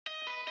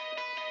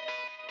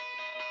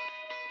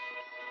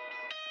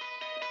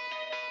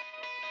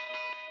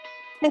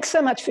Thanks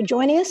so much for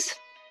joining us.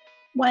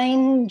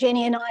 Wayne,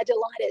 Jenny and I are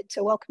delighted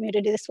to welcome you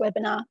to this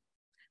webinar.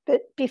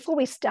 But before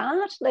we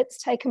start,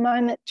 let's take a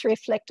moment to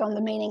reflect on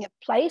the meaning of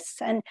place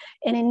and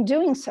in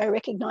doing so,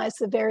 recognise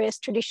the various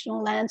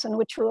traditional lands on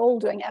which we're all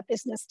doing our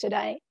business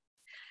today.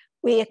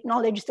 We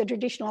acknowledge the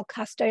traditional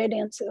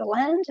custodians of the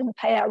land and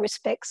pay our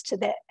respects to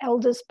their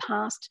elders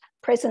past,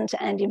 present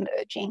and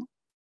emerging.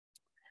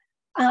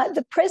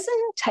 The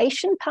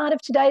presentation part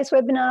of today's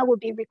webinar will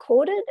be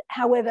recorded.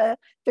 However,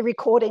 the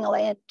recording will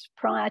end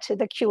prior to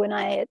the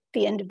Q&A at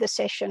the end of the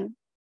session.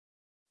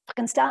 I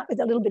can start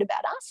with a little bit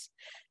about us.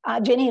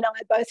 Jenny and I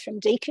are both from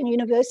Deakin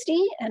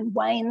University and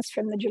Wayne's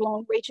from the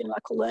Geelong Region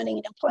Local Learning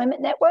and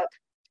Employment Network,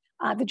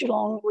 the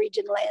Geelong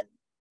Region LLEN.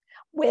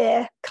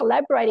 We're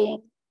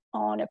collaborating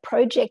on a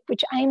project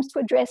which aims to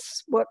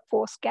address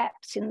workforce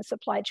gaps in the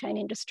supply chain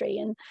industry.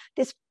 And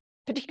this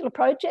particular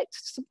project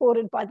is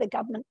supported by the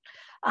government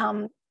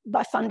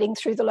by funding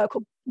through the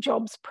local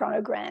jobs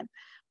program.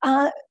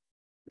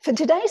 For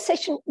today's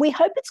session, we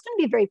hope it's going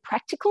to be very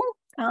practical.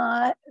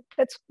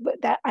 That's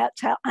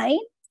our aim.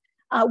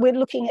 We're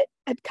looking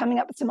at coming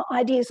up with some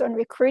ideas on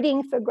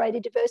recruiting for greater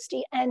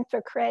diversity and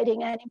for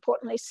creating and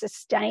importantly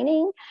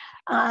sustaining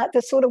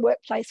the sort of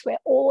workplace where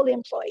all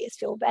employees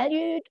feel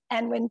valued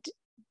and when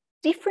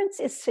difference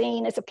is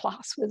seen as a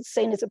plus, was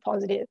seen as a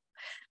positive.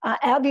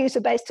 Our views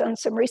are based on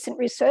some recent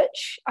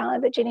research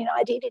that Jenny and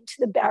I did into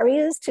the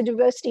barriers to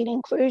diversity and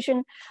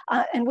inclusion.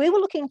 And we were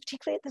looking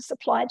particularly at the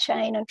supply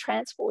chain and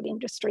transport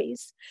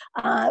industries.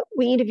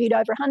 We interviewed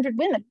over 100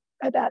 women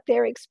about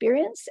their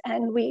experience,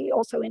 and we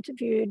also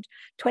interviewed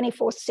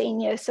 24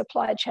 senior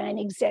supply chain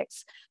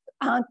execs,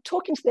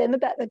 talking to them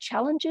about the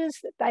challenges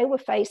that they were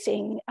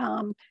facing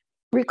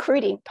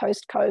recruiting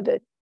post-COVID.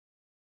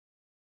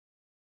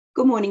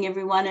 Good morning,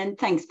 everyone, and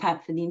thanks,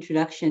 Pat, for the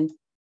introduction.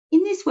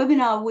 In this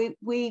webinar,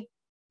 we're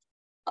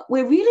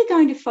really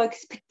going to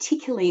focus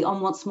particularly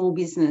on what small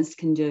business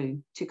can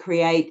do to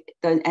create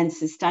and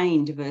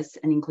sustain diverse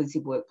and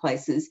inclusive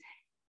workplaces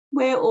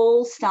where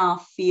all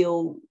staff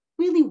feel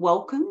really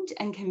welcomed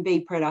and can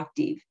be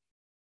productive.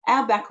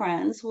 Our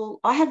backgrounds, well,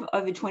 I have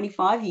over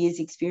 25 years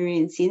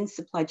experience in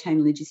supply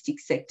chain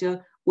logistics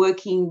sector,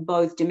 working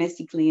both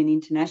domestically and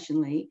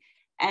internationally,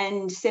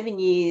 and 7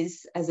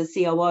 years as a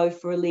COO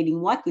for a leading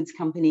white goods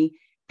company.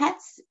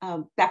 Pat's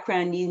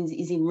background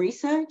is in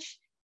research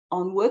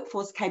on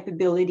workforce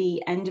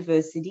capability and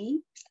diversity,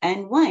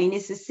 and Wayne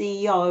is the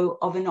CEO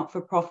of a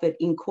not-for-profit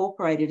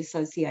incorporated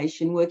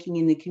association working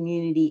in the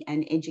community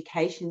and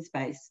education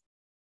space.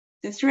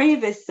 The three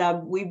of us,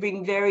 we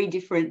bring very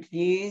different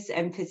views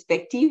and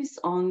perspectives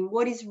on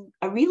what is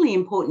a really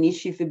important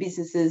issue for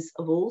businesses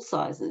of all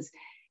sizes.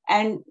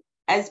 And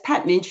as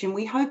Pat mentioned,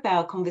 we hope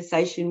our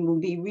conversation will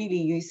be really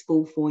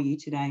useful for you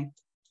today.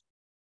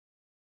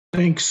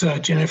 Thanks,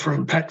 Jennifer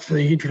and Pat, for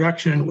the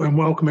introduction and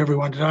welcome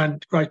everyone today. And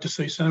it's great to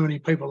see so many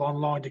people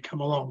online to come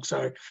along,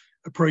 so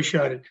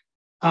appreciate it.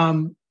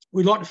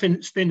 We'd like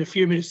to spend a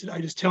few minutes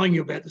today just telling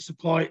you about the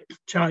Supply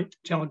Chain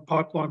Talent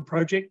Pipeline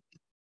project.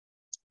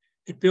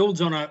 It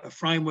builds on a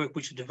framework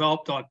which was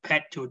developed by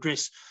Pat to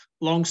address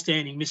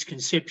long-standing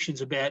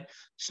misconceptions about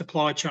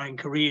supply chain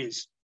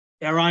careers.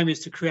 Our aim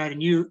is to create a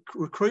new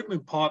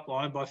recruitment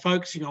pipeline by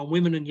focusing on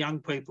women and young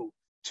people,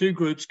 two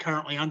groups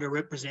currently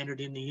underrepresented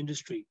in the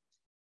industry.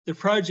 The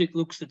project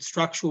looks at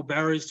structural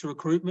barriers to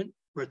recruitment,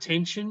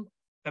 retention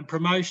and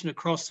promotion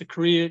across the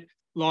career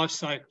life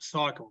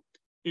cycle.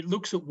 It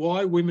looks at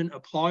why women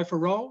apply for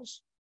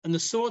roles and the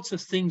sorts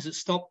of things that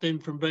stop them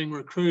from being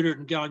recruited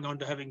and going on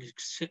to having a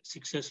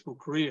successful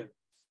career.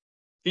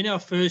 In our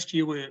first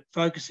year, we're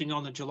focusing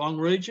on the Geelong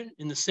region.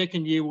 In the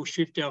second year, we'll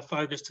shift our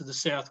focus to the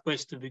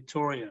southwest of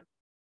Victoria.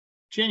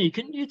 Jenny,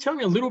 can you tell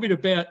me a little bit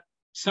about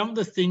some of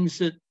the things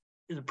that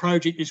the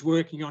project is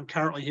working on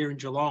currently here in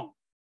Geelong?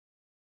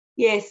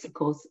 Yes, of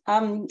course.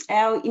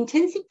 Our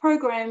intensive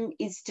program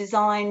is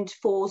designed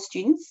for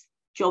students,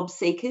 job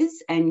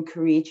seekers and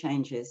career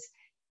changers.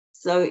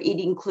 So it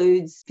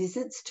includes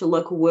visits to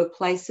local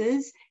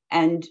workplaces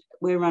and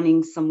we're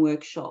running some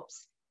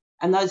workshops.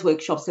 And those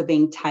workshops are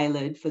being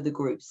tailored for the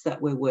groups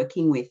that we're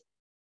working with.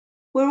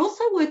 We're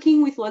also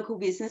working with local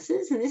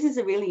businesses, and this is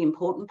a really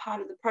important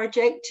part of the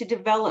project, to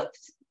develop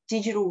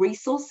digital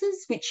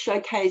resources which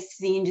showcase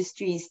the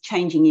industry's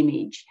changing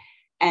image.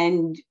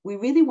 And we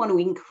really want to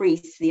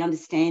increase the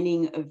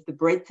understanding of the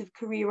breadth of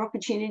career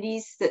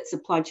opportunities that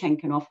supply chain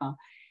can offer.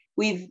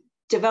 We've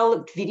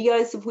developed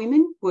videos of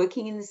women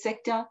working in the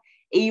sector,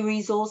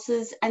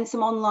 e-resources and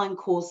some online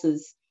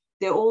courses.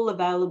 They're all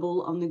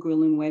available on the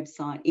GRILLN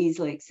website,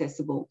 easily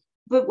accessible.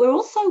 But we're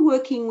also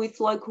working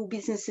with local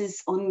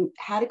businesses on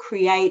how to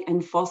create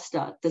and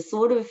foster the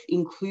sort of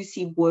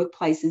inclusive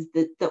workplaces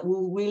that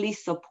will really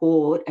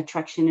support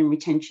attraction and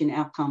retention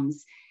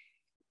outcomes.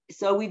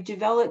 So we've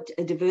developed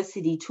a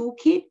diversity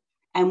toolkit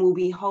and we'll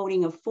be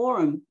holding a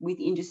forum with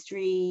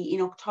industry in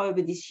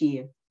October this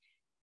year.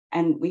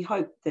 And we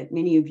hope that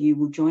many of you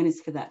will join us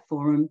for that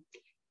forum.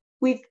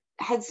 We've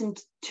had some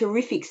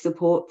terrific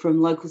support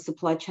from local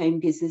supply chain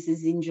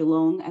businesses in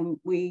Geelong, and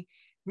we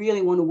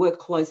really want to work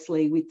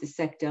closely with the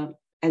sector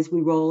as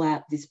we roll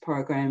out this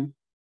program.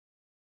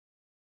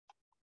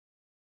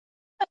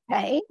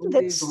 Okay,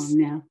 we'll move on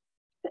now.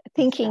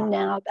 Thinking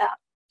now about,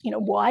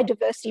 why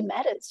diversity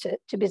matters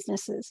to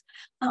businesses.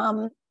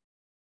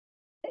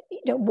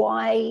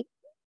 Why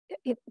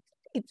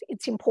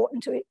it's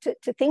important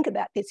to think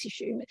about this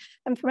issue.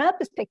 And from our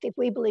perspective,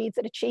 we believe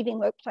that achieving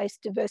workplace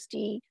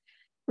diversity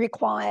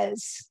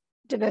requires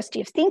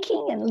diversity of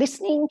thinking and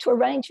listening to a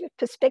range of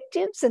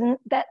perspectives. And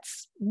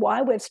that's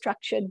why we've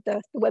structured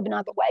the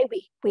webinar the way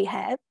we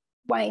have.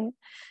 Wayne,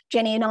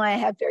 Jenny and I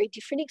have very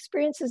different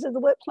experiences of the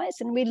workplace,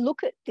 and we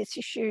look at this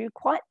issue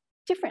quite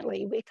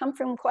differently. We come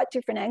from quite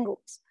different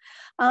angles.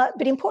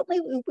 But importantly,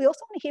 we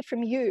also want to hear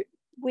from you.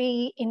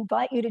 We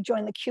invite you to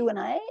join the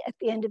Q&A at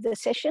the end of the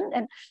session,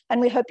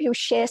 and we hope you'll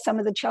share some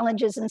of the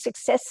challenges and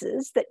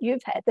successes that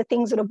you've had, the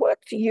things that have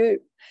worked for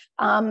you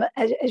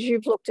as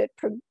you've looked at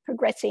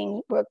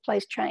progressing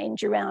workplace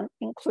change around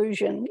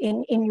inclusion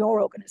in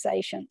your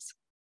organisations.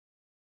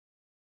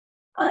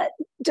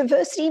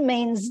 Diversity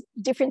means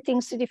different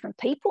things to different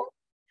people.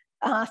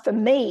 For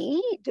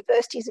me,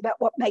 diversity is about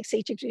what makes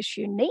each of us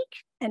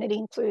unique, and it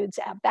includes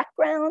our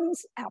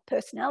backgrounds, our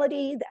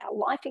personality, our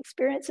life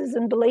experiences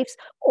and beliefs,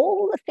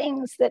 all the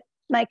things that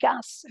make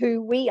us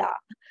who we are.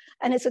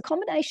 And it's a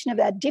combination of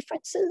our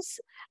differences,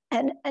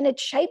 and it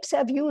shapes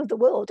our view of the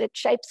world. It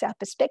shapes our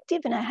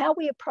perspective and how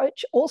we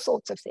approach all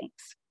sorts of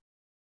things.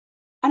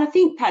 And I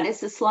think, Pat, as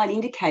the slide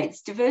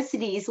indicates,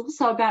 diversity is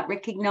also about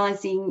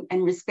recognising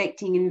and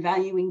respecting and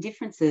valuing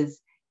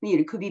differences.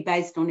 It could be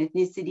based on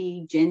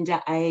ethnicity,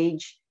 gender,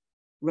 age,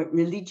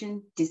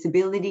 religion,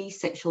 disability,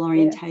 sexual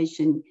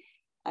orientation.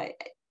 Yeah.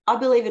 I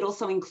believe it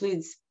also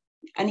includes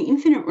an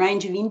infinite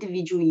range of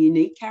individual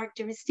unique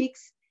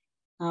characteristics,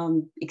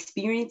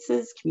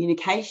 experiences,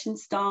 communication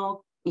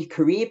style, your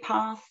career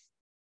path.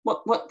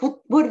 What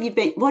have you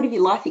been? What have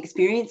your life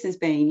experiences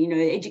been?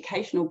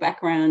 Educational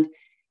background,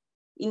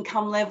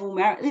 income level,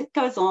 it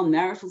goes on,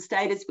 marital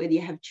status, whether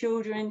you have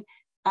children,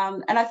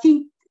 and I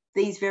think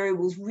these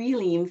variables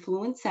really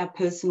influence our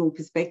personal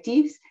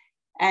perspectives.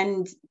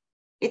 And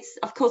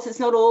of course, it's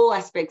not all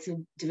aspects of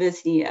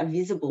diversity are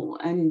visible,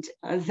 and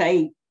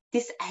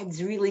this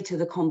adds really to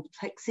the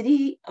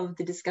complexity of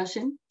the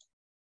discussion.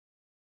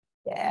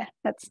 Yeah,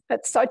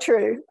 that's so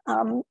true.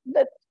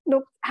 But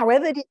look,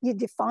 however you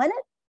define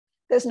it,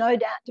 there's no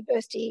doubt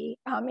diversity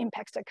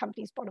impacts a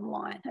company's bottom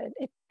line.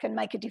 It can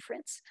make a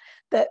difference.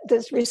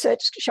 There's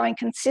research showing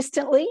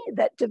consistently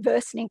that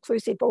diverse and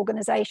inclusive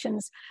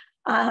organisations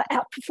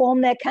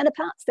outperform their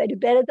counterparts. They do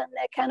better than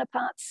their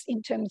counterparts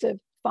in terms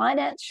of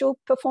financial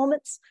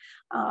performance,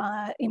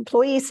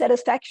 employee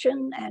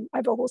satisfaction, and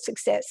overall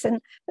success. And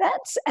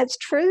that's as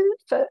true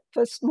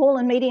for small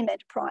and medium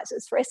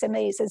enterprises, for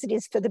SMEs, as it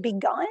is for the big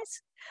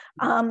guys.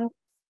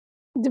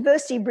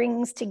 Diversity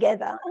brings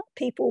together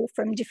people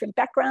from different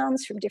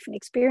backgrounds, from different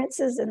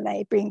experiences, and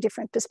they bring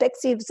different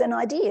perspectives and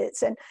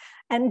ideas.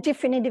 And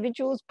different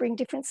individuals bring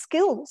different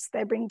skills,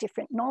 they bring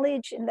different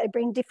knowledge, and they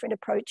bring different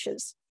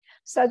approaches.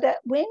 So that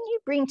when you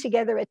bring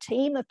together a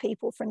team of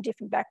people from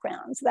different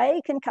backgrounds,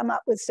 they can come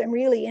up with some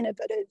really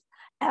innovative,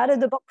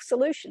 out-of-the-box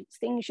solutions,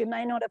 things you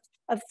may not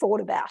have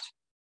thought about.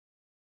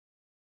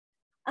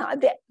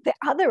 The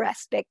other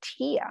aspect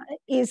here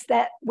is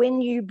that when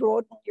you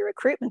broaden your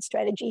recruitment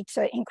strategy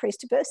to increase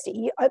diversity,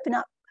 you open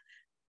up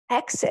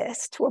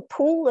access to a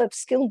pool of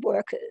skilled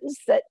workers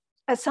that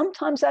are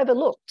sometimes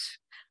overlooked.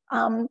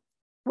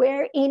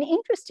 We're in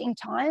interesting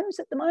times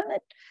at the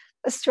moment.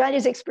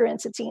 Australia's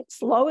experienced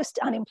its lowest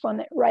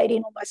unemployment rate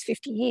in almost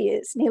 50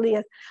 years. Nearly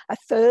a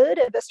third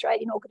of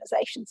Australian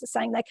organisations are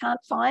saying they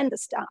can't find the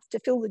staff to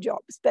fill the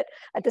jobs. But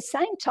at the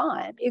same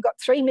time, you've got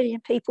 3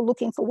 million people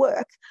looking for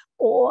work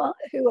or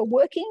who are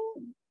working,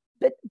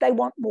 but they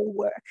want more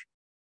work.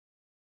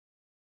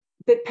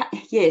 But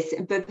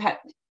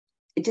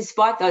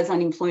despite those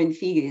unemployment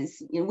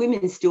figures,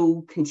 women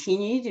still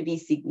continue to be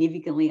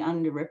significantly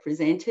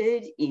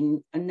underrepresented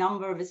in a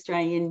number of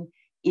Australian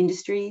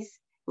industries.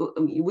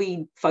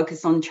 We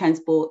focus on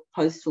transport,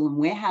 postal and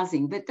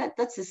warehousing, but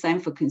that's the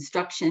same for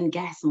construction,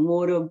 gas and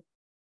water,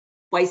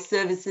 waste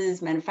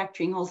services,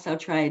 manufacturing, wholesale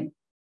trade.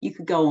 You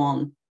could go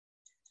on.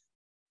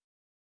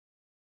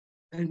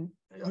 And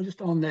just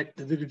on that,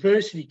 the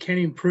diversity can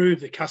improve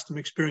the customer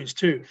experience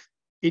too.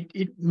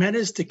 It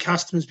matters to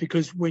customers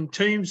because when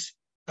teams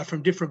are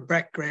from different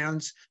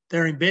backgrounds,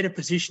 they're in better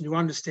position to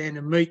understand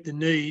and meet the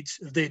needs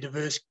of their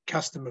diverse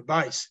customer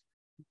base.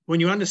 When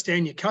you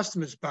understand your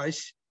customer's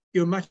base,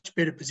 you're much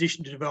better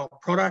positioned to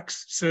develop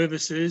products,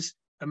 services,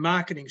 and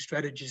marketing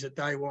strategies that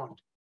they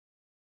want.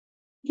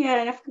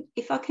 Yeah, and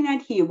if I can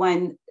add here,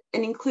 Wayne,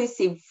 an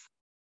inclusive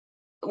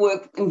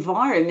work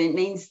environment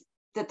means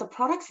that the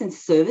products and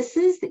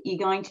services that you're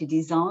going to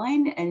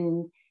design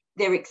and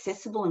they're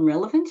accessible and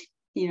relevant,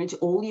 to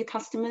all your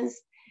customers.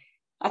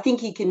 I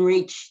think you can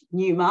reach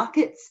new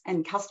markets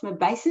and customer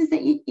bases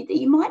that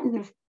you mightn't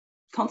have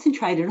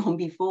concentrated on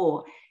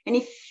before. And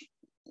if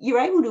you're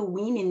able to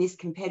win in this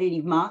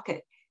competitive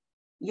market,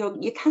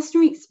 your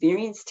customer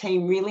experience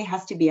team really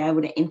has to be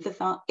able to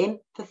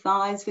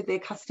empathise with their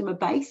customer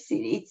base.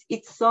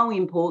 It's so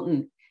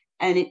important.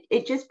 And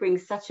it just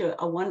brings such a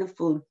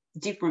wonderful,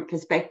 different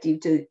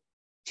perspective to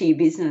your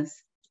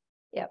business.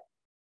 Yep.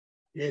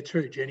 Yeah,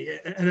 true, Jenny.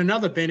 And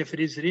another benefit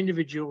is that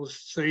individuals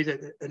see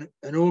that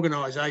an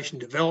organisation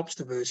develops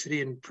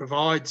diversity and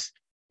provides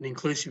an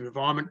inclusive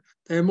environment.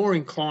 They're more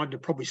inclined to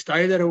probably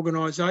stay at that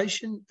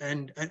organisation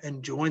and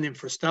join them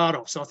for a start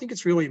off. So I think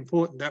it's really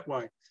important that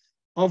way.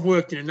 I've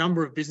worked in a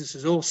number of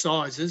businesses, all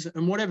sizes,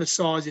 and whatever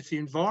size, if the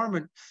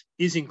environment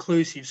is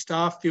inclusive,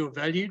 staff feel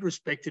valued,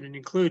 respected and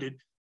included,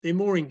 they're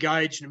more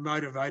engaged and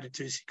motivated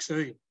to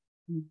succeed.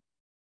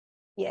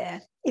 Yeah.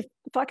 If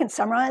I can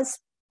summarise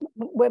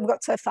where we've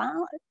got so far,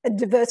 a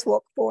diverse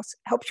workforce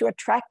helps you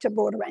attract a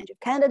broader range of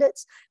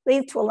candidates,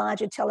 lead to a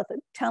larger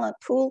talent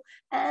pool,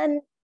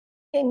 and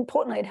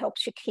importantly, it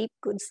helps you keep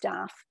good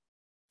staff.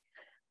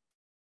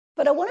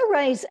 But I want to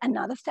raise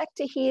another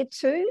factor here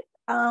too.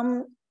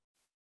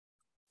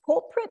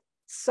 Corporate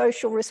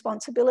social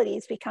responsibility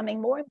is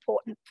becoming more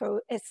important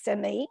for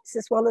SMEs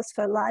as well as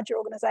for larger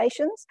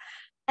organisations,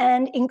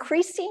 and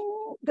increasing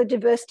the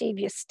diversity of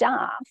your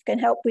staff can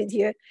help with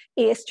your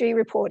ESG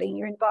reporting,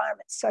 your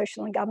environment,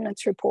 social and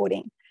governance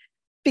reporting.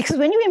 Because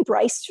when you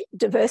embrace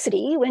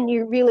diversity, when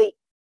you really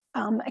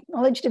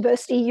acknowledge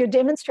diversity, you're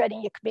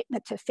demonstrating your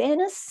commitment to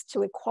fairness,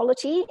 to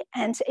equality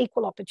and to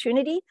equal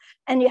opportunity,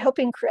 and you're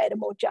helping create a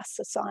more just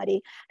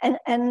society.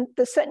 And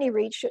there's certainly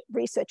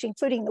research,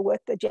 including the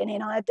work that Jenny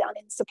and I have done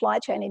in the supply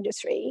chain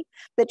industry,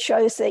 that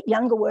shows that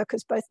younger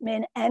workers, both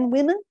men and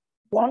women,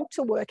 want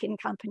to work in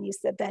companies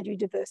that value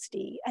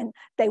diversity, and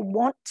they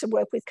want to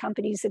work with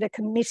companies that are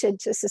committed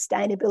to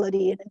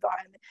sustainability and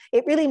environment.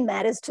 It really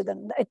matters to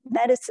them. It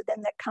matters to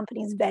them that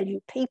companies value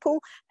people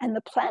and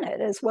the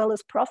planet as well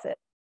as profit.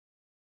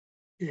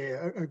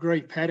 Yeah, I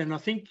agree, Pat. And I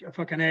think if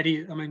I can add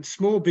here, I mean,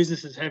 small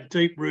businesses have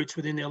deep roots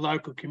within their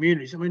local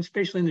communities. I mean,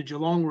 especially in the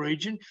Geelong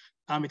region,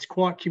 it's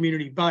quite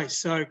community-based.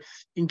 So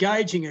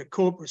engaging a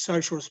corporate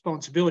social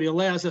responsibility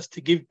allows us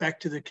to give back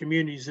to the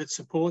communities that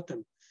support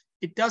them.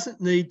 It doesn't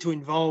need to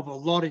involve a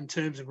lot in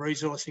terms of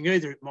resourcing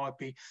either. It might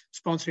be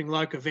sponsoring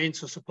local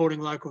events or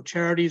supporting local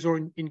charities or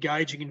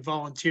engaging in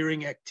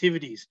volunteering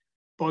activities.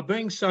 By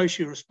being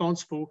socially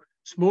responsible,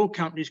 small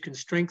companies can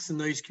strengthen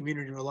these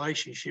community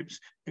relationships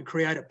and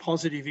create a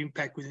positive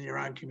impact within their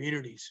own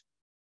communities.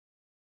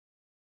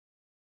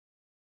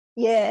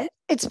 Yeah,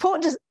 it's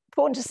important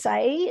to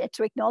say,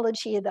 to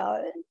acknowledge here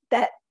though,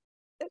 that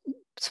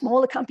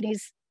smaller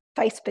companies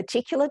face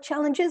particular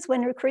challenges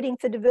when recruiting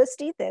for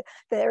diversity.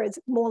 There is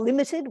more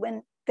limited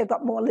when they've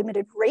got more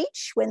limited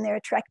reach when they're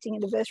attracting a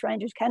diverse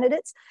range of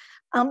candidates.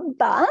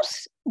 But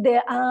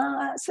there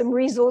are some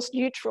resource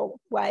neutral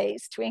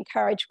ways to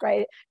encourage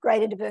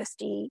greater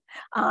diversity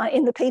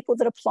in the people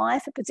that apply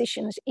for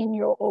positions in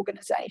your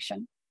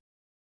organisation.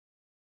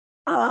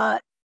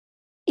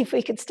 If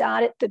we could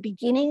start at the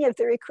beginning of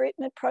the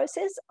recruitment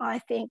process, I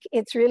think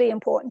it's really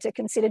important to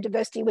consider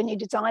diversity when you're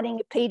designing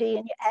your PD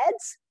and your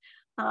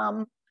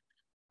ads.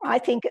 I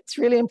think it's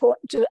really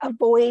important to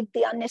avoid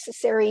the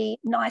unnecessary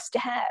nice to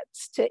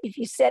haves. If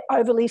you set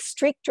overly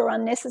strict or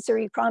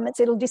unnecessary requirements,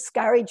 it'll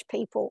discourage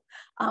people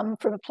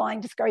from applying,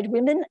 discourage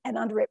women and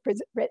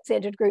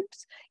underrepresented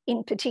groups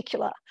in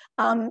particular.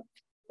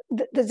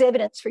 There's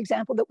evidence, for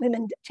example, that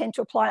women tend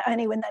to apply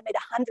only when they meet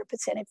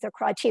 100% of the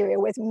criteria,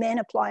 whereas men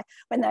apply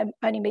when they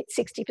only meet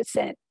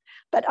 60%.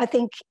 But I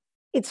think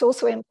it's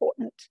also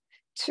important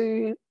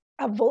to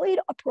avoid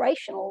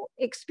operational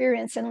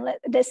experience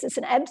unless it's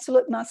an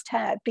absolute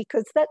must-have,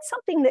 because that's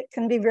something that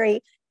can be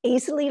very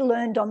easily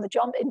learned on the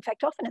job. In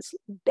fact, often it's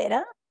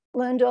better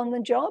learned on the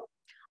job.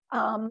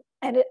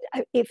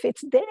 If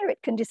it's there, it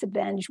can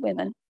disadvantage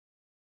women.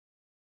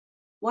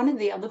 One of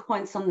the other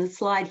points on the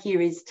slide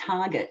here is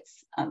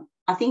targets.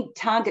 I think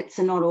targets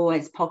are not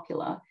always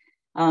popular,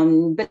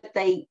 but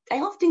they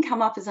often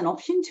come up as an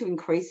option to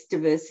increase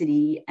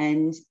diversity,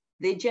 and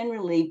they're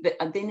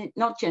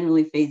not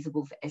generally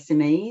feasible for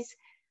SMEs.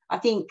 I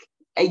think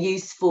a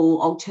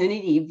useful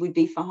alternative would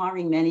be for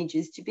hiring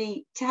managers to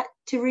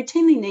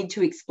routinely need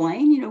to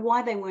explain,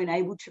 why they weren't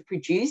able to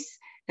produce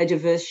a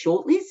diverse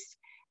shortlist.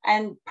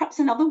 And perhaps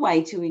another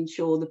way to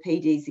ensure the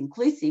PD is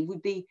inclusive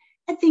would be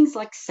at things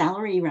like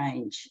salary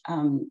range.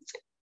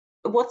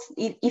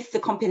 If the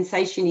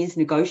compensation is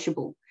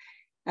negotiable?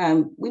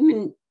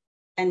 Women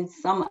and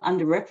some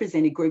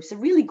underrepresented groups are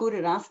really good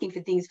at asking for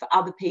things for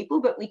other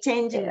people, but we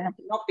tend to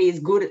not be as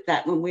good at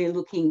that when we're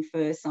looking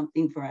for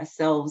something for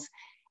ourselves.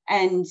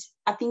 And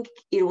I think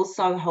it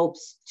also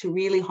helps to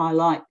really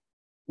highlight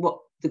what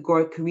the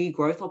career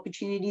growth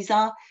opportunities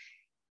are.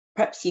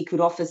 Perhaps you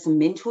could offer some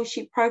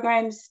mentorship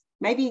programs,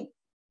 maybe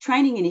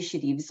training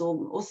initiatives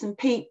or some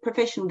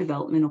professional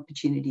development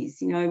opportunities,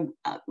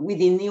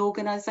 within the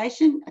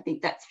organisation. I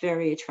think that's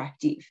very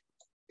attractive,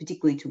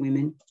 particularly to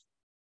women.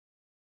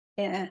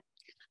 Yeah.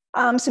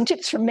 Some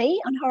tips from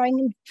me on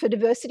hiring for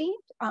diversity,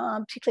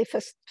 particularly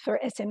for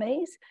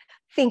SMEs.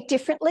 Think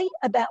differently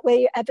about where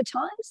you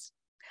advertise.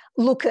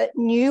 Look at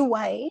new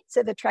ways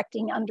of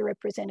attracting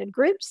underrepresented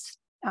groups.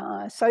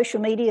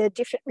 social media,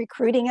 different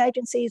recruiting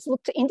agencies,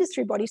 look to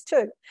industry bodies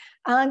too.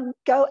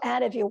 Go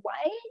out of your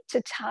way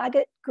to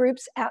target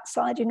groups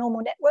outside your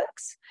normal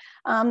networks.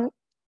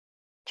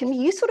 Can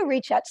you sort of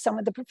reach out to some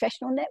of the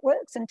professional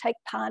networks and take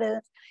part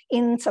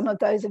in some of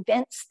those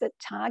events that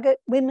target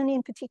women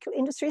in particular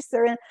industries?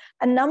 There are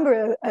a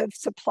number of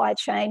supply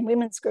chain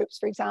women's groups,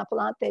 for example,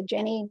 aren't there?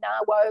 Jenny,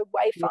 Narwo,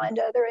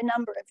 Wayfinder. There are a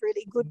number of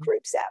really good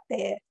groups out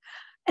there.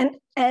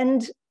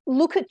 And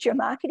look at your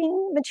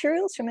marketing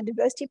materials from a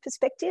diversity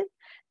perspective.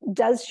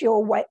 Does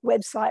your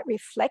website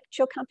reflect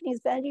your company's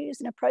values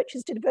and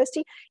approaches to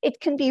diversity? It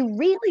can be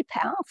really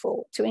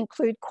powerful to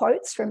include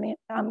quotes from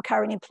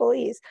current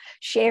employees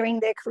sharing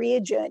their career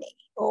journey.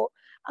 Or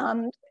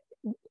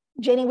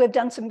Jenny, we've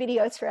done some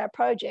videos for our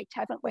project,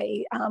 haven't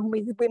we,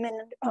 with women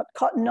at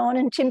Cotton On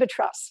and Timber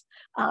Truss,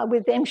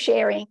 with them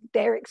sharing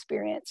their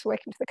experience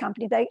working for the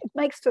company. It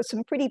makes for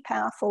some pretty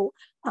powerful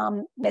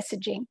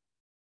messaging.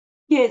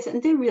 Yes,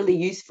 and they're really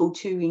useful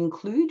to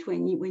include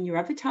when you're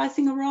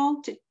advertising a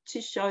role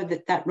to show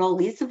that role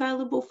is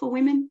available for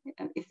women,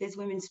 if there's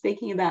women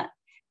speaking about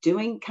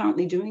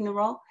currently doing the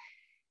role.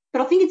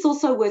 But I think it's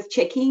also worth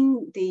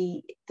checking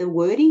the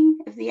wording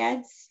of the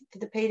ads for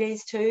the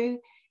PDs too.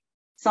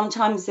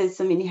 Sometimes there's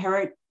some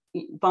inherent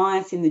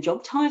bias in the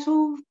job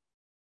title,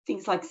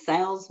 things like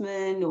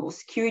salesman or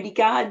security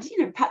guard.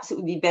 Perhaps it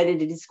would be better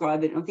to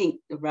describe it. And I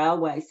think the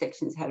railway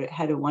sections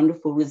had a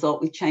wonderful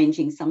result with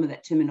changing some of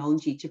that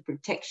terminology to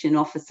protection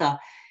officer,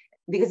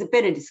 because it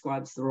better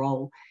describes the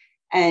role.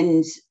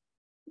 And,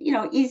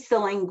 is the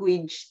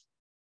language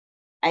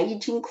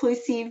age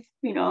inclusive?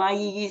 Are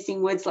you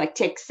using words like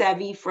tech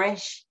savvy,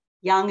 fresh,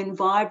 young and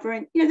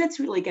vibrant? That's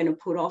really going to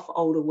put off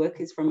older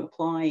workers from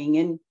applying.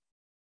 And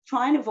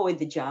try and avoid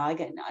the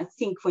jargon. I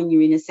think when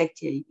you're in a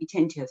sector, you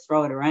tend to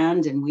throw it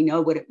around and we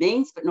know what it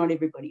means, but not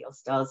everybody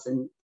else does.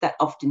 And that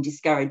often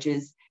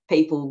discourages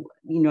people,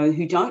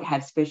 who don't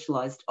have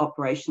specialised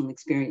operational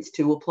experience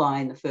to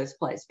apply in the first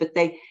place. But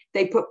they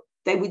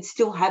would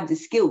still have the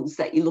skills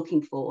that you're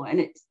looking for, and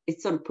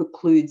it sort of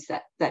precludes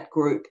that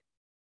group.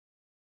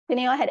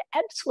 Penny, I had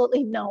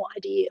absolutely no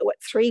idea what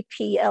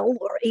 3PL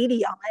or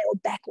EDI or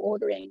back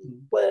ordering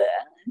were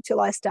until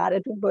I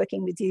started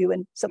working with you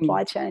in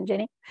supply chain,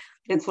 Jenny.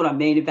 That's what I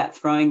mean about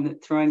throwing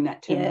that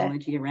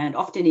terminology around,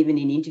 often even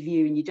in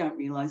interview, and you don't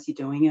realise you're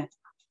doing it.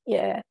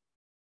 Yeah.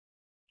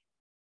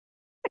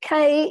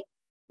 Okay,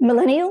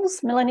 millennial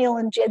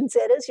and Gen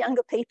Zers,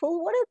 younger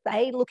people, what are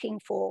they looking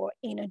for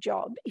in a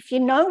job? If you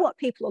know what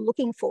people are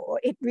looking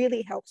for, it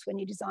really helps when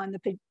you design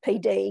the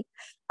PD.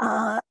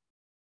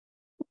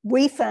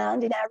 We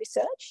found in our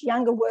research,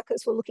 younger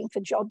workers were looking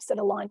for jobs that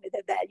align with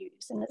their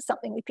values, and it's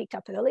something we picked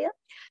up earlier.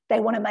 They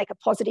want to make a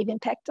positive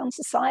impact on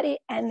society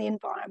and the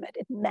environment.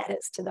 It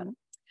matters to them.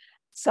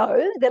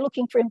 So they're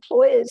looking for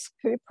employers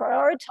who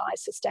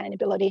prioritise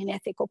sustainability and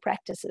ethical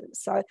practices.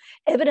 So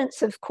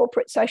evidence of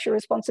corporate social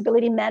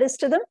responsibility matters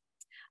to them.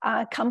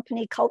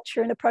 Company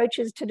culture and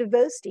approaches to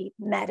diversity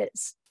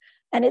matters.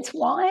 And it's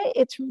why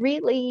it's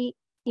really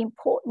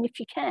important, if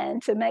you can,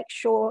 to make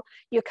sure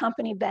your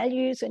company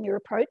values and your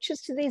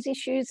approaches to these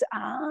issues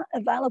are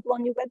available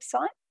on your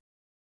website.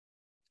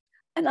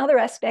 Another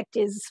aspect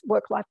is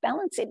work-life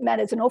balance. It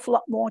matters an awful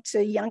lot more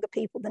to younger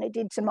people than it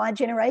did to my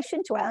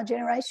generation, to our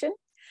generation.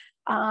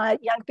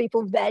 Young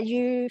people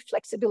value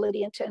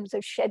flexibility in terms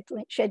of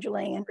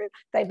scheduling, and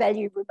they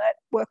value remote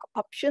work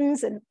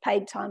options and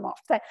paid time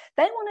off. They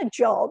want a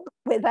job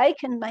where they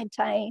can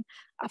maintain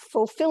a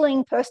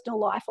fulfilling personal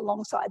life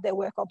alongside their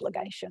work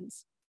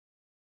obligations.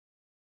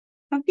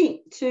 I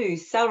think too,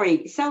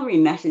 salary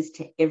matters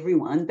to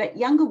everyone, but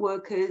younger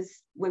workers,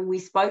 when we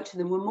spoke to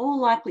them, were more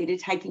likely to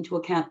take into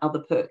account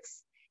other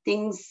perks,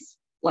 things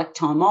like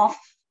time off,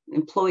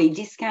 employee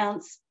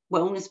discounts,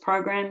 wellness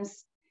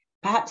programs,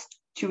 perhaps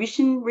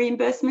tuition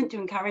reimbursement to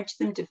encourage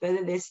them to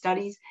further their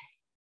studies.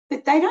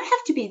 But they don't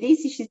have to be,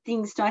 these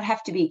things don't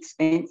have to be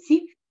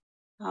expensive.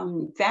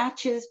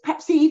 Vouchers,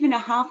 perhaps even a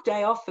half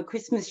day off for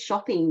Christmas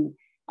shopping.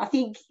 I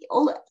think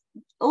all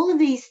of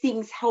these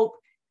things help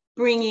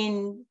bring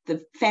in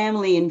the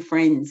family and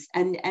friends,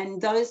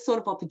 and those sort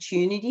of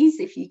opportunities,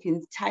 if you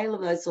can tailor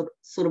those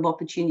sort of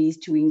opportunities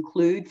to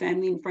include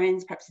family and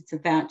friends, perhaps it's a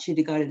voucher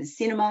to go to the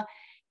cinema,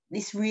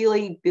 this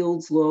really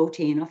builds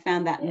loyalty. And I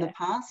found that in the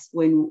past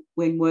when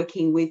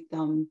working with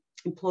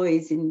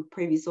employees in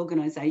previous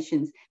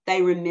organisations,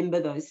 they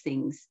remember those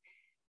things.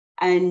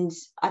 And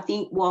I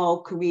think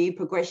while career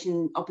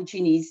progression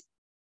opportunities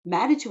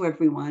matter to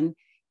everyone,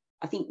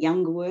 I think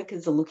younger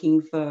workers are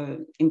looking for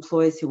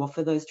employers who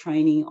offer those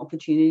training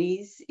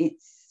opportunities.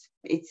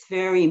 It's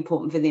very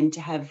important for them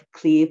to have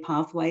clear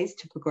pathways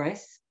to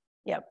progress.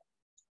 Yep.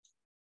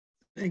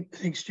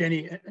 Thanks,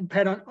 Jenny. And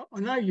Pat, I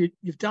know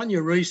you've done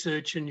your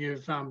research and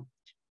you've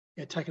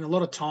taken a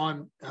lot of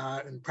time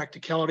and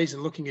practicalities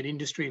and looking at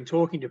industry and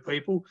talking to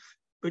people.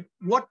 But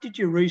what did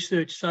your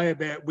research say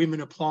about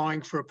women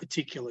applying for a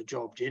particular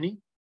job, Jenny?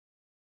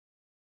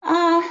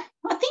 I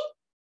think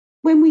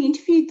when we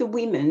interviewed the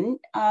women,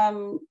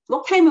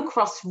 what came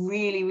across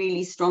really,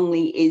 really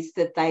strongly is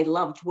that they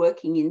loved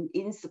working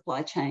in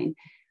supply chain.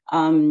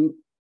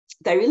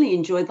 they really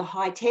enjoy the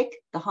high tech,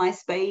 the high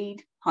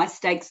speed, high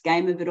stakes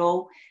game of it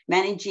all,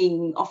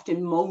 managing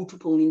often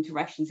multiple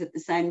interactions at the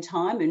same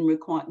time, and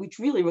which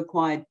really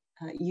required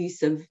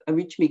use of a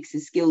rich mix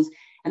of skills.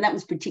 And that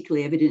was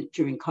particularly evident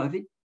during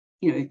COVID.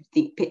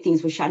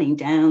 Things were shutting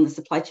down, the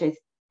supply chain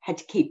had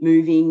to keep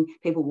moving,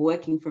 people were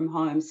working from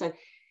home. So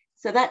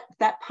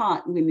that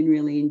part women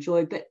really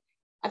enjoyed. But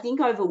I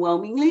think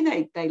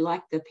overwhelmingly they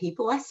like the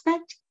people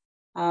aspect.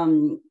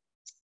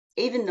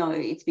 Even though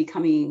it's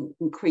becoming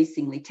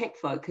increasingly tech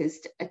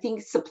focused, I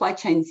think supply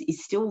chains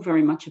is still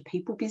very much a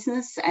people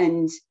business,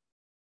 and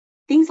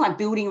things like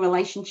building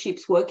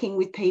relationships, working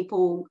with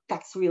people,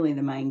 that's really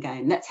the main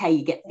game. That's how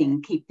you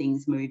keep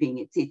things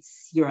moving.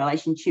 It's your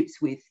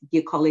relationships with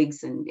your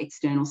colleagues and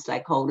external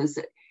stakeholders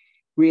that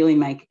really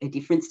make a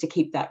difference to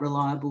keep that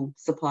reliable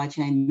supply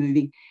chain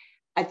moving.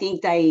 I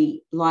think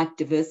they like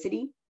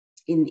diversity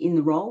in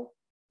the role.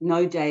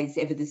 No day is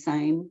ever the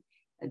same.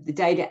 The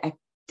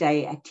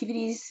day-to-day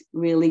activities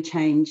really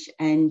change,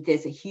 and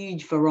there's a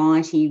huge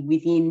variety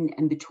within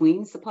and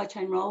between supply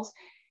chain roles.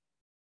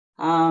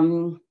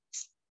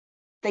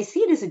 They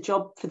see it as a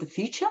job for the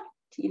future.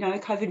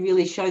 COVID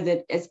really showed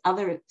that as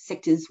other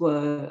sectors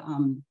were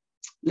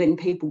letting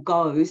people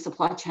go,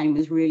 supply chain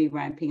was really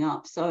ramping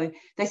up. So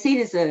they see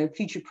it as a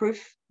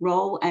future-proof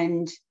role,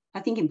 and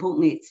I think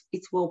importantly,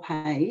 it's well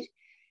paid.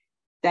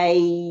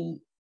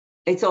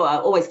 It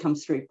always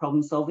comes through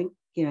problem solving.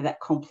 That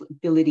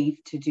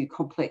ability to do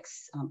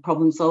complex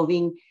problem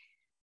solving.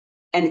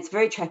 And it's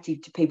very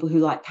attractive to people who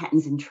like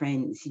patterns and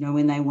trends,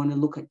 when they want to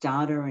look at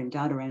data and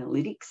data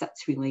analytics.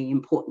 That's really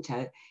important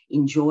to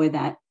enjoy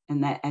that.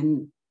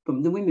 And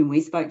from the women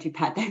we spoke to,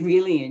 Pat, they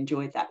really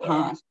enjoyed that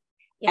part.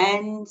 Yeah.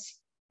 And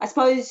I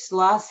suppose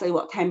lastly,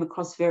 what came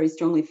across very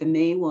strongly for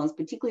me was,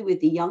 particularly with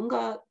the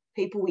younger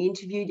people we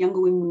interviewed, younger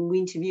women we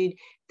interviewed,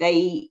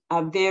 they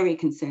are very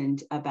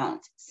concerned about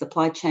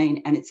supply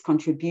chain and its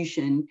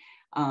contribution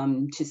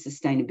to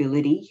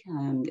sustainability.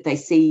 They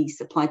see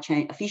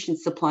efficient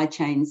supply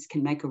chains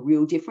can make a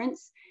real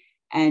difference,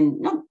 and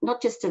not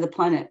just to the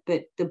planet,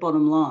 but the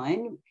bottom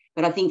line.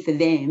 But I think for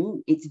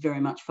them, it's very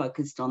much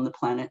focused on the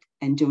planet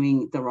and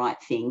doing the right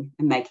thing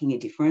and making a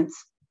difference.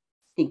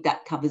 I think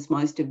that covers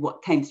most of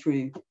what came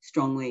through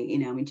strongly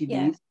in our interviews.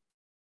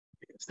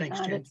 Yeah. Thanks,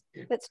 Jen.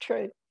 That's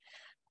true.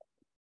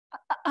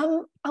 I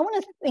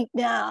want to think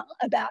now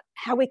about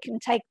how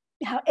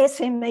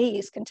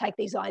SMEs can take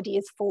these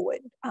ideas forward.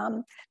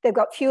 They've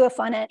got fewer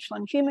financial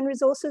and human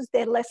resources.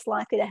 They're less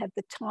likely to have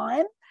the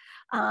time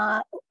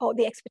or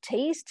the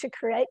expertise to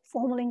create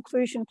formal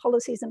inclusion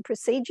policies and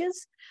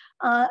procedures.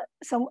 How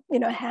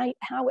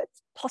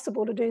it's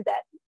possible to do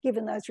that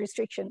given those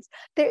restrictions.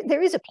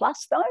 There is a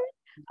plus though.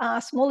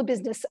 Smaller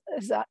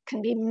businesses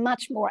can be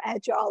much more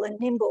agile and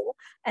nimble,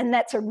 and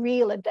that's a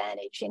real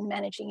advantage in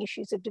managing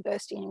issues of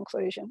diversity and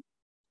inclusion.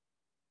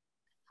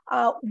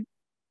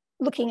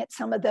 Looking at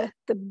some of the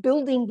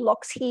building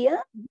blocks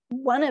here,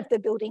 one of the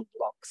building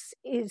blocks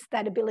is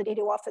that ability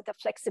to offer the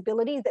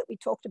flexibility that we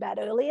talked about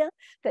earlier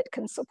that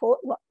can support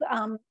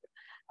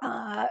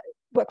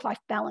work-life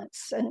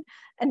balance.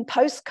 And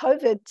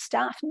post-COVID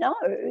staff know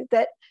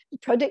that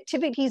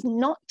productivity is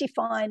not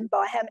defined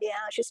by how many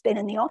hours you spend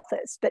in the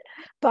office, but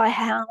by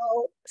how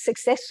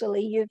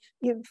successfully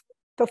you've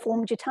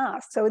performed your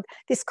task. So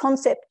this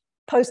concept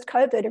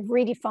post-COVID of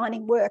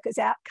redefining work as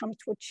outcome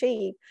to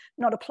achieve,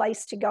 not a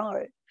place to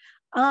go.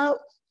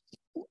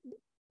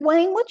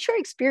 Wayne, what's your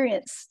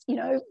experience,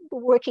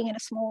 working in a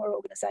smaller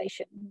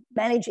organisation,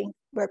 managing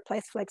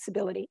workplace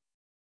flexibility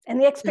and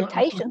the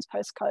expectations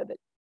post-COVID?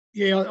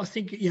 Yeah, I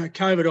think,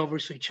 COVID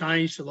obviously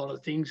changed a lot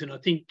of things, and I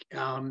think,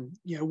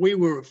 we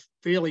were a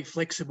fairly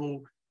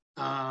flexible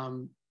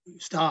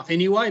staff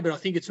anyway, but I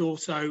think it's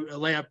also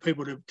allowed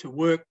people to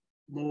work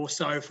more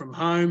so from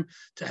home,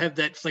 to have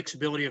that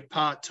flexibility of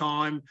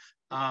part-time,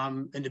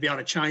 and to be able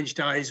to change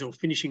days or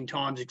finishing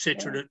times,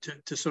 etc.,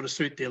 to sort of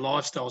suit their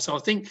lifestyle. So I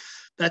think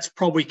that's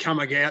probably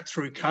coming out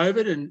through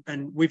COVID,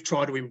 and we've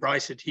tried to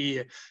embrace it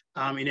here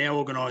in our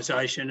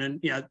organisation. And,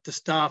 the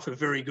staff are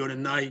very good,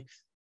 and they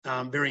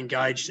very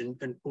engaged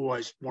and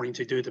always wanting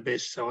to do the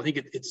best. So I think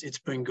it's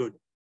been good.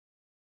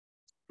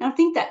 I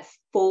think that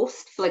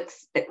forced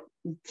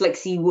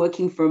flexi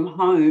working from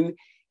home,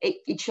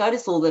 it showed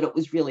us all that it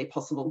was really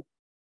possible.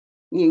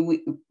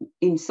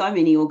 In so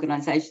many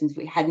organisations,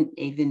 we hadn't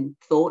even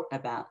thought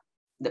about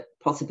the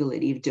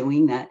possibility of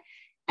doing that.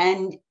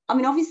 And I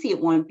mean, obviously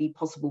it won't be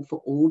possible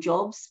for all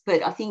jobs,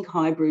 but I think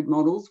hybrid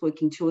models,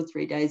 working 2 or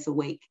 3 days a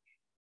week,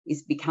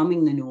 is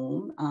becoming the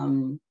norm.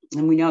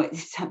 And we know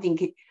it's something,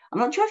 I'm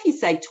not sure if you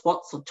say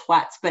twats or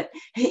twats, but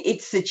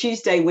it's the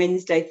Tuesday,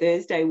 Wednesday,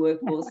 Thursday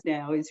workforce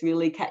now is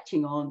really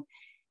catching on.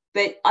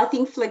 But I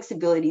think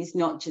flexibility is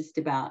not just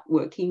about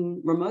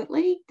working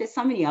remotely. There's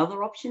so many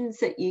other options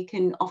that you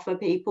can offer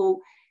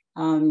people.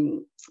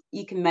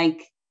 You can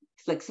make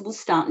flexible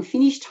start and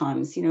finish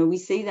times. We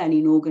see that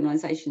in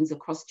organisations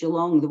across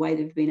Geelong, the way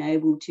they've been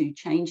able to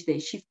change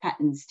their shift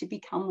patterns to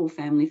become more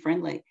family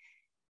friendly.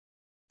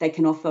 They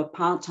can offer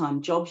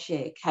part-time, job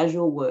share,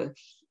 casual work,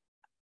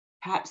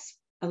 perhaps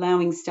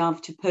allowing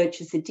staff to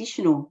purchase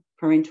additional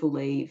parental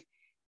leave,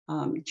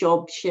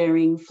 job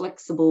sharing,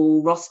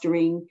 flexible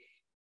rostering.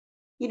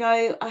 You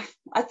know,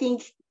 I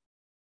think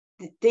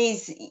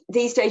these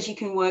days you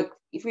can work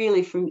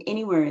really from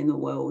anywhere in the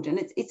world, and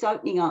it's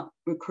opening up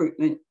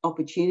recruitment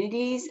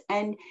opportunities.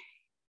 And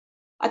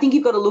I think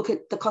you've got to look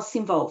at the costs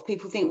involved.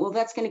 People think, well,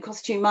 that's going to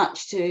cost too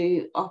much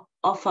to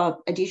offer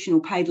additional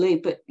paid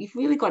leave, but you've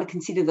really got to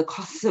consider the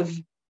costs of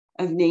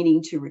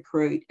needing to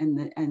recruit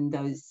and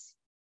those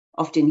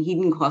often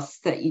hidden costs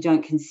that you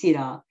don't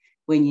consider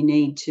when you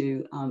need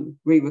to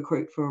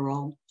re-recruit for a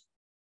role.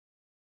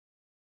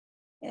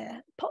 Yeah,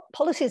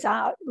 policies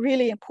are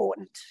really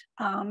important,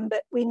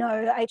 but we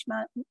know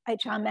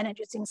HR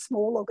managers in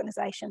small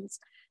organisations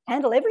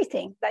handle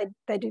everything.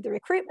 They do the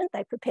recruitment,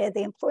 they prepare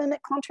the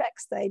employment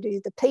contracts, they do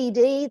the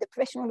PD, the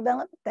professional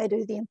development, they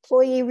do the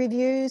employee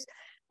reviews,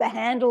 they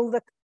handle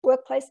the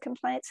workplace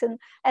complaints,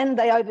 and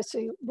they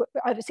oversee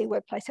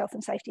workplace health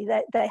and safety.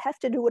 They have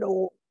to do it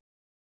all.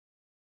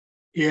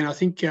 Yeah, and I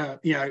think, you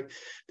know,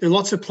 there are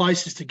lots of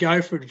places to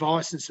go for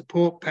advice and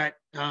support, Pat.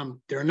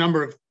 There are a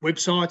number of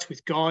websites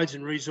with guides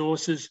and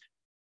resources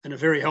and are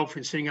very helpful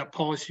in setting up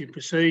policy and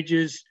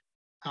procedures.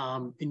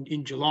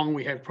 In Geelong,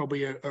 we have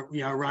probably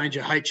a range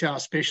of HR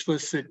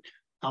specialists that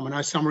I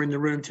know some are in the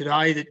room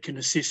today that can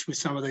assist with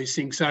some of these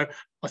things. So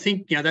I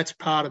think, you know, that's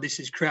part of this,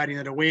 is creating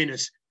that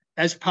awareness.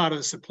 As part of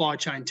the Supply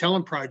Chain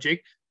Talent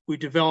Project, we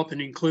developed an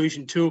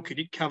inclusion toolkit.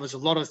 It covers a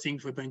lot of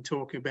things we've been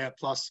talking about,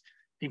 plus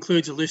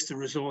includes a list of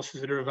resources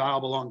that are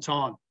available on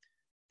time.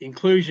 The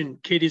inclusion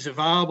kit is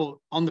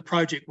available on the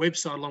project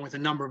website along with a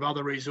number of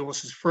other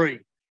resources free.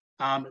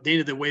 At the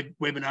end of the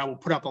webinar, we'll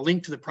put up a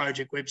link to the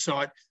project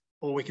website,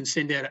 or we can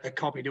send out a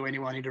copy to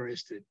anyone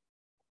interested.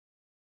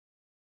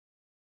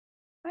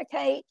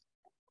 Okay,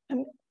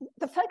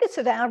 the focus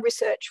of our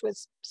research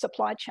was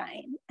supply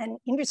chain, and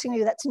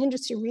interestingly, that's an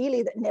industry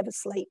really that never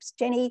sleeps.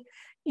 Jenny,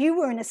 you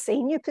were in a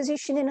senior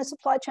position in a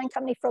supply chain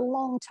company for a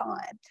long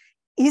time.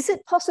 Is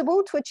it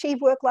possible to achieve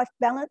work-life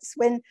balance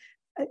when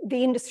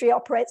the industry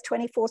operates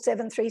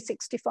 24/7,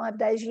 365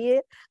 days a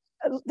year?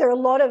 There are a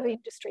lot of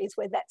industries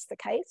where that's the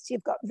case.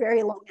 You've got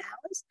very long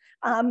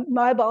hours.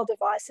 Mobile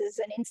devices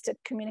and instant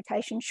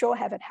communication sure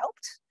haven't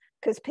helped,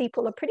 because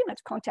people are pretty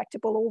much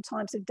contactable all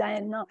times of day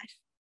and night.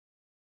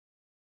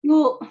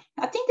 Well,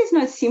 I think there's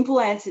no simple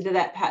answer to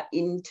that, Pat,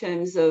 in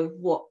terms of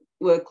what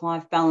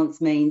work-life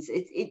balance means.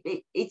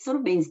 It sort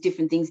of means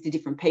different things to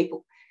different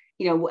people,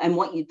 you know, and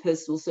what your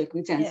personal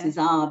circumstances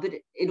are, but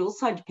it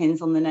also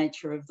depends on the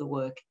nature of the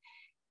work.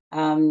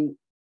 I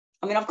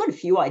mean, I've got a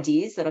few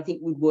ideas that I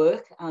think would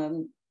work.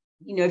 You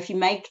know, if you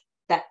make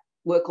that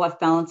work-life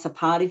balance a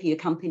part of your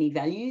company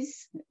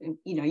values,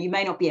 you know, you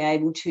may not be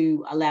able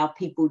to allow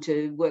people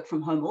to work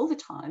from home all the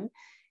time,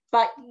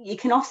 but you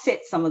can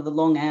offset some of the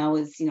long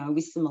hours, you know,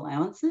 with some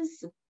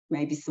allowances,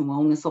 maybe some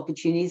wellness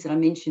opportunities that I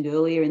mentioned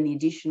earlier, and the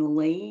additional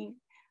leave,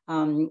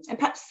 and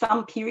perhaps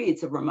some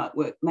periods of remote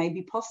work may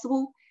be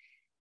possible.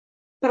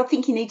 But I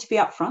think you need to be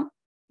upfront.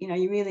 You know,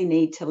 you really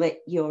need to let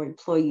your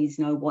employees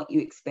know what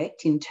you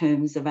expect in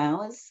terms of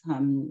hours,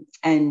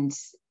 and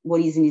what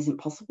is and isn't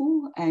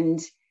possible.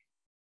 And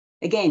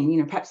again, you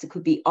know, perhaps it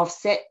could be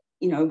offset,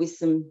 you know, with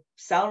some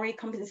salary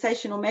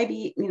compensation, or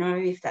maybe, you know,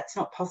 if that's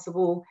not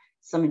possible,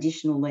 some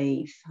additional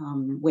leave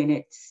when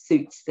it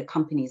suits the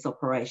company's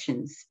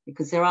operations,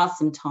 because there are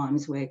some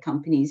times where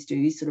companies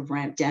do sort of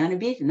ramp down a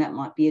bit, and that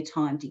might be a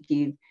time to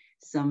give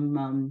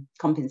some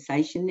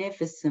compensation there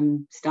for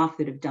some staff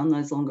that have done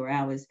those longer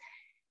hours.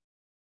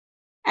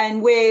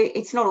 And where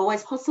it's not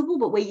always possible,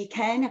 but where you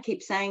can, I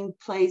keep saying,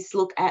 please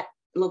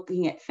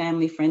looking at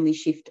family-friendly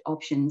shift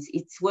options.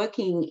 It's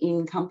working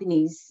in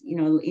companies, you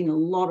know, in a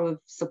lot of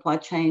supply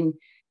chain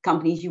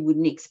companies you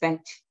wouldn't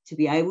expect to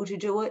be able to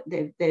do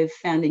it. They've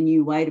found a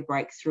new way to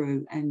break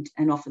through and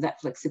offer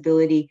that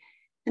flexibility.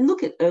 And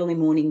look at early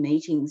morning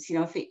meetings. You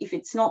know, if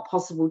it's not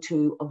possible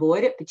to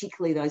avoid it,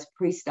 particularly those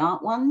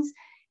pre-start ones,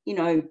 you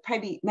know,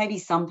 maybe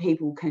some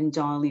people can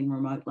dial in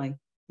remotely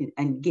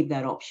and give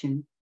that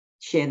option,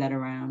 share that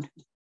around.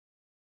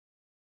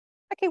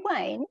 Okay,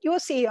 Wayne, you're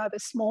CEO of a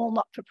small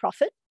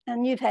not-for-profit,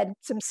 and you've had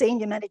some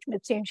senior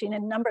management positions in a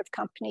number of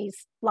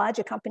companies,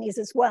 larger companies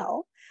as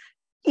well.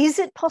 Is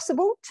it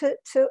possible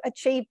to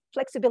achieve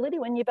flexibility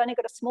when you've only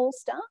got a small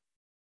staff?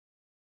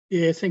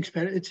 Yeah, thanks,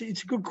 Pat.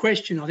 It's a good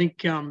question. I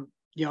think, you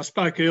know, I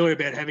spoke earlier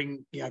about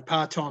having, you know,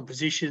 part-time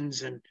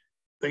positions and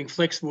being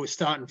flexible with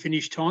start and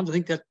finish times. I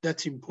think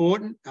that's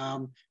important.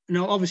 You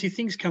know, obviously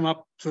things come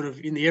up sort of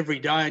in the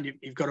everyday, and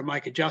you've got to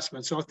make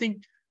adjustments. So I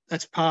think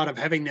that's part of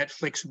having that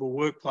flexible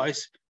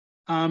workplace.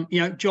 You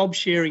know, job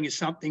sharing is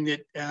something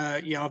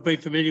that, you know, I've been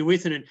familiar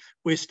with, and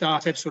where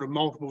staff have sort of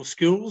multiple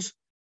skills,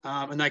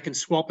 and they can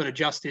swap and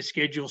adjust their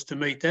schedules to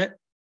meet that.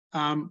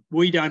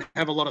 We don't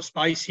have a lot of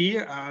space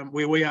here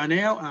where we are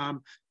now,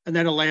 and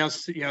that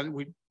allows, you know,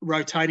 we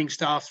rotating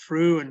staff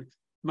through, and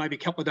maybe a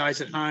couple of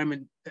days at home,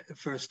 and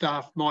for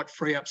staff might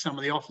free up some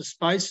of the office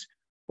space,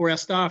 or our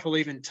staff will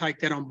even take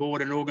that on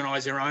board and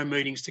organise their own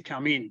meetings to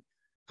come in,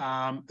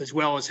 as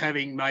well as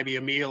having maybe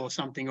a meal or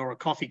something, or a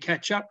coffee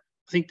catch up.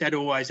 I think that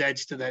always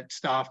adds to that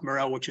staff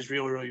morale, which is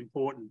really, really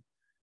important.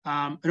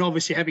 And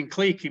obviously having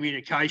clear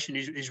communication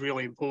is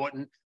really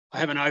important. I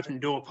have an open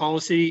door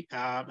policy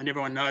and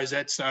everyone knows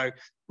that, so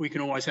we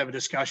can always have a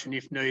discussion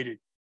if needed.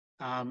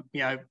 You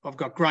know, I've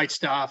got great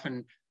staff,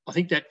 and I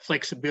think that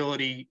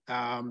flexibility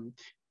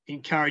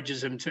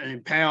encourages them to and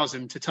empowers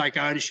them to take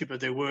ownership of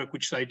their work,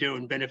 which they do,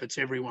 and benefits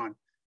everyone.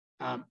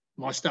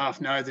 My staff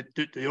know that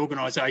the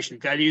organisation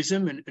values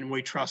them, and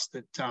we trust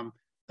that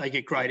they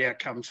get great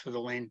outcomes for the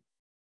LLEN.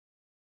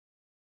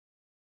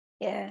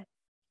 Yeah.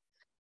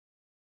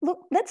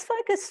 Look, let's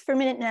focus for a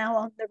minute now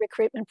on the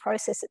recruitment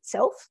process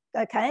itself,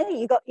 okay?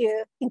 You got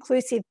your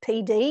inclusive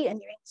PD and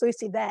your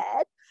inclusive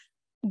ad,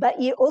 but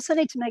you also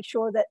need to make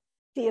sure that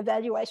the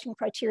evaluation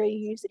criteria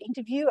you use at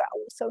interview are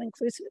also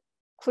inclusive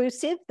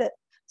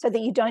so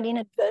that you don't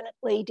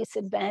inadvertently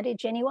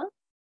disadvantage anyone.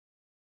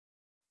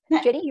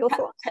 Jenny, your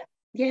thoughts?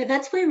 Yeah,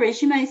 that's where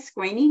resume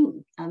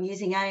screening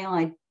using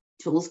AI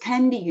tools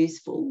can be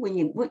useful when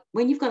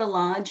you've got a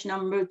large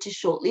number to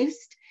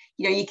shortlist.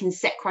 You know, you can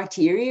set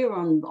criteria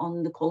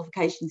on the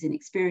qualifications and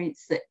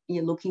experience that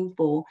you're looking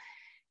for.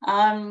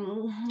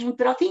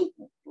 But I think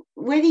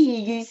whether you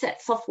use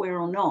that software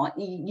or not,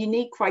 you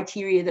need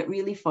criteria that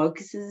really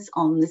focuses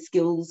on the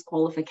skills,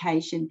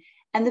 qualification,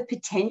 and the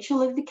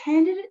potential of the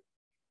candidate,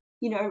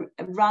 you know,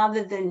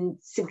 rather than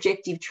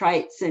subjective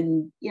traits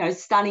and, you know,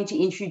 starting to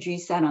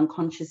introduce that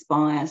unconscious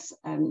bias.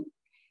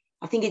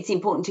 I think it's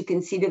important to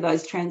consider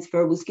those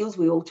transferable skills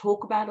we all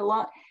talk about a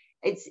lot.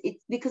 It's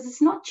because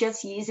it's not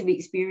just years of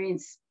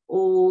experience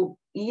or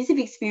years of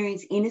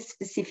experience in a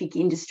specific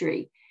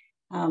industry.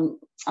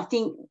 I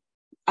think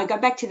I go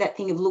back to that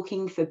thing of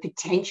looking for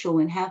potential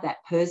and how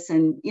that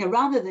person, you know,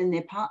 rather than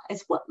their part,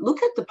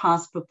 look at the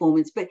past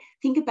performance, but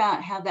think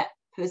about how that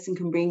person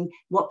can bring,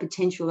 what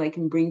potential they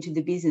can bring to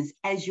the business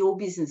as your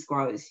business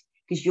grows,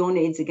 because your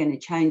needs are going to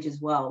change as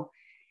well.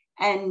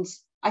 And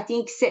I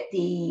think set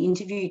the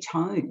interview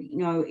tone. You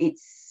know,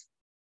 it's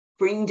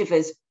bring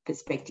diverse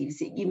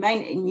perspectives. You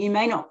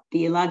may not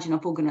be a large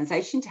enough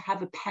organisation to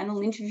have a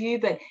panel interview,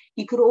 but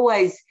you could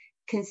always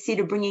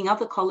consider bringing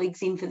other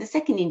colleagues in for the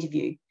second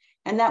interview.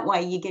 And that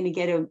way you're going to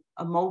get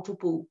a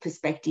multiple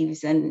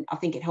perspectives, and I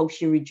think it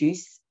helps you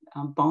reduce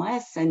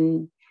bias,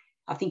 and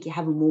I think you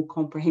have a more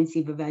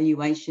comprehensive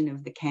evaluation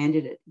of the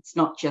candidate. It's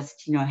not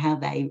just, you know,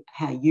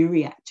 how you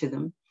react to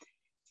them.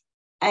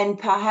 And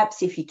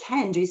perhaps if you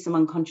can, do some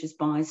unconscious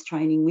bias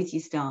training with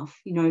your staff,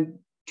 you know,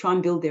 try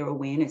and build their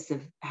awareness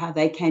of how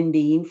they can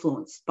be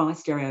influenced by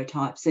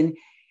stereotypes. And,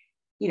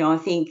 you know, I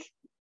think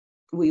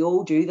we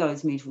all do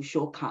those mental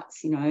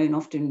shortcuts, you know, and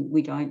often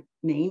we don't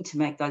mean to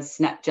make those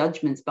snap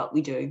judgments, but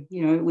we do.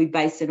 You know, we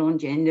base it on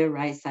gender,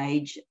 race,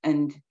 age,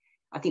 and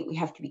I think we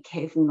have to be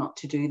careful not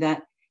to do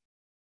that.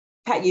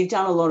 Pat, you've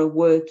done a lot of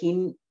work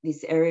in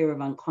this area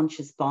of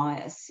unconscious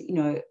bias. You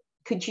know,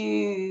 could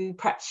you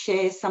perhaps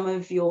share some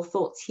of your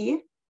thoughts here?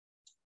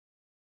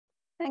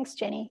 Thanks,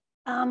 Jenny.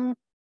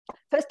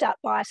 First up,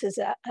 biases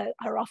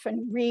are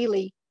often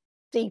really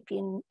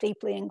deeply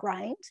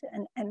ingrained,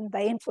 and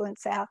they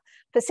influence our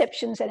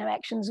perceptions and our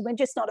actions. We're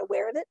just not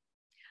aware of it.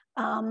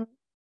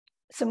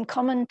 Some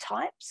common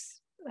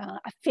types,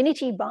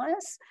 affinity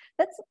bias,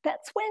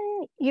 that's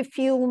when you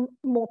feel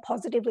more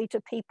positively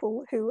to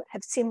people who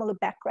have similar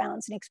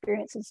backgrounds and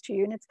experiences to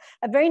you, and it's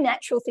a very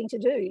natural thing to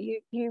do.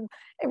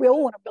 We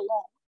all want to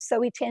belong, so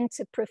we tend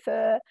to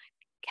prefer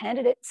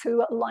candidates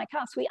who are like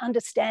us. We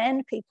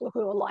understand people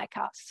who are like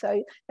us,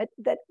 so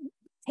that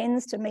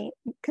tends to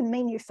can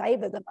mean you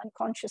favour them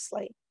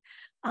unconsciously.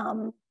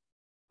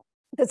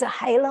 There's a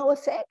halo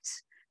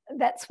effect.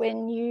 That's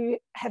when you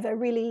have a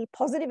really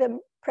positive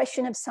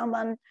impression of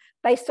someone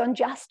based on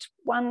just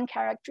one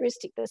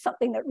characteristic. There's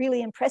something that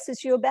really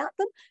impresses you about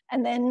them,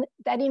 and then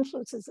that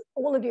influences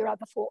all of your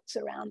other thoughts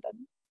around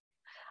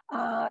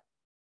them.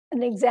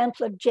 An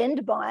example of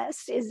gender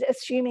bias is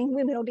assuming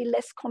women will be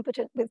less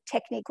competent with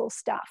technical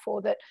stuff,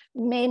 or that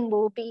men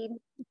will be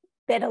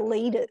better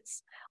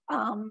leaders.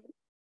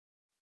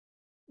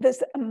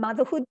 There's a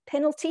motherhood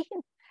penalty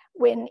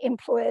when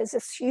employers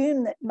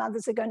assume that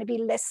mothers are going to be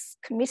less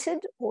committed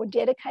or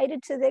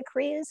dedicated to their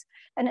careers.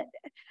 And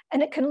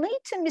it can lead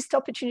to missed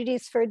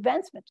opportunities for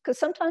advancement, because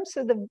sometimes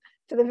for the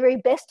very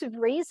best of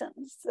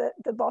reasons,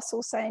 the boss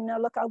will say, no,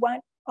 look, I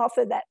won't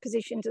offer that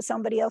position to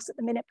somebody else at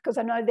the minute because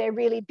I know they're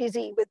really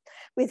busy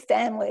with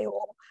family,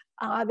 or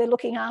they're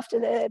looking after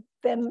their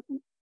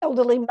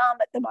elderly mum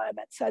at the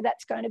moment. So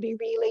that's going to be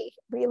really,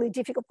 really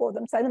difficult for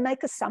them. So they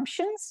make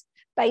assumptions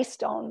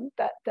based on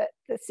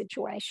the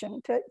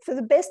situation for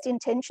the best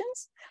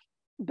intentions,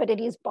 but it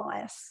is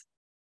bias.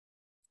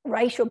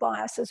 Racial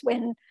bias is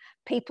when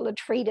people are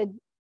treated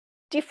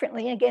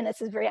differently. Again,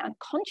 this is very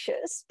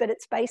unconscious, but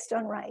it's based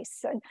on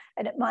race.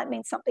 And it might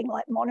mean something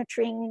like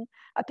monitoring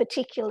a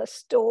particular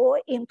store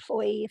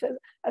employee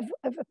of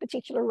a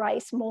particular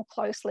race more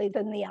closely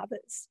than the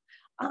others.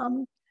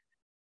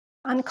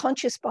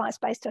 Unconscious bias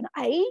based on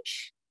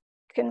age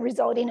can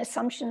result in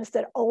assumptions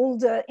that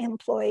older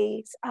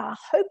employees are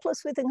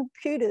hopeless with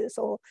computers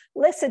or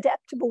less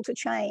adaptable to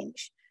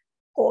change,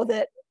 or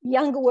that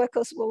younger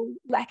workers will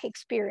lack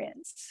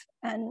experience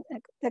and,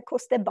 of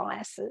course, their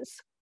biases.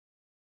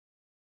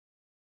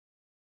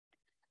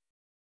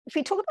 If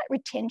we talk about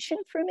retention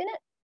for a minute,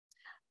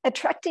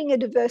 attracting a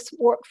diverse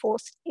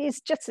workforce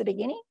is just the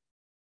beginning.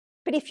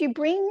 But if you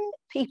bring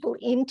people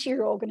into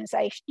your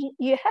organisation,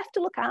 you have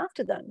to look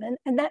after them.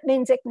 And that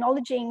means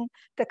acknowledging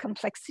the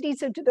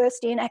complexities of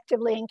diversity and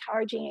actively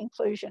encouraging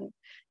inclusion.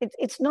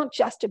 It's not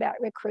just about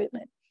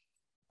recruitment.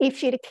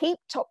 If you're to keep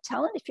top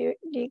talent, if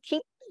you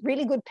keep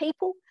really good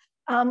people,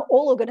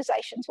 all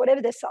organisations,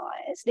 whatever their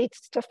size,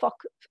 needs to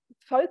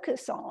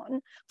focus on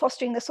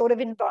fostering the sort of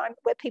environment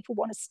where people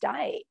want to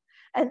stay.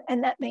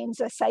 And that means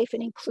a safe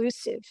and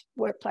inclusive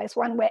workplace,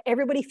 one where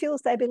everybody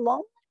feels they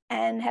belong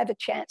and have a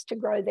chance to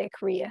grow their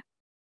career.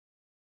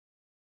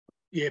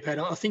 Yeah, Pat,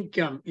 I think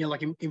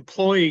like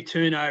employee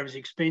turnover is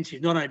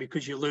expensive, not only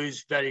because you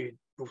lose valuable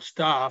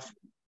staff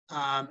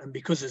and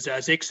because there's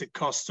those exit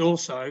costs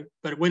also,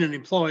 but when an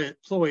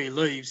employee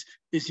leaves,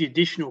 there's the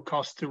additional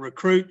cost to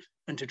recruit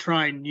and to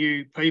train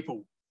new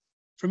people.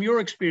 From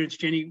your experience,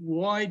 Jenny,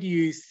 why do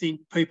you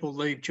think people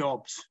leave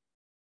jobs?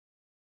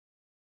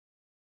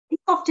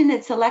 Often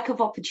it's a lack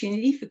of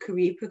opportunity for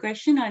career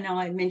progression. I know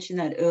I mentioned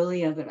that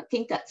earlier, but I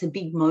think that's a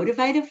big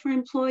motivator for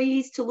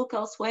employees to look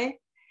elsewhere.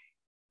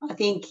 I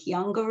think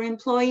younger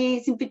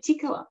employees in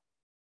particular,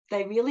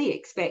 they really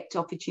expect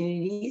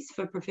opportunities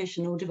for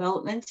professional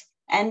development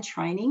and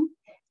training.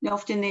 And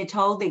often they're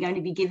told they're going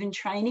to be given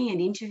training and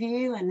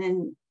interview, and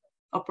then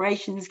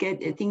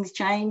things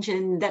change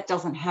and that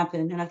doesn't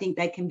happen. And I think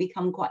they can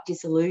become quite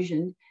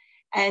disillusioned.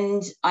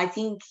 And I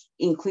think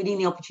including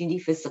the opportunity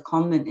for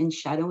secondment and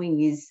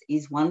shadowing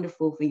is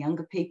wonderful for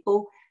younger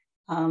people.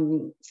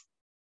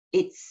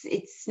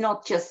 It's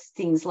not just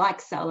things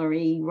like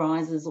salary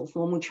rises or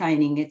formal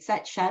training. It's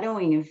that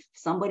shadowing of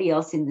somebody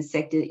else in the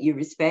sector that you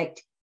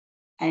respect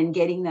and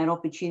getting that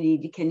opportunity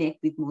to connect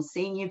with more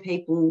senior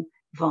people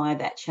via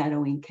that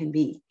shadowing can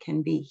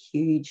be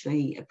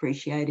hugely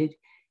appreciated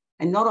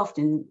and not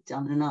often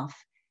done enough.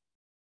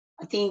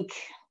 I think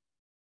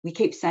we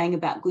keep saying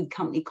about good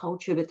company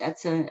culture, but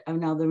that's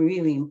another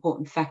really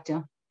important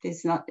factor.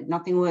 There's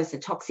nothing worse. A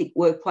toxic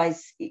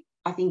workplace,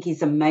 I think,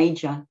 is a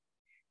major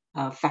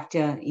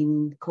factor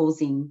in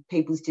causing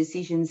people's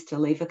decisions to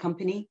leave a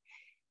company.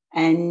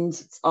 And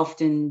it's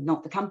often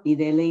not the company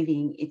they're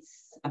leaving,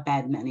 it's a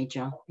bad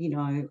manager.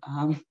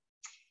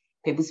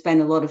 People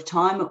spend a lot of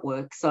time at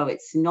work, so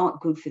it's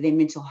not good for their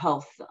mental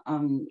health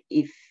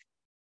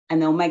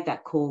and they'll make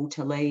that call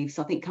to leave.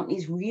 So I think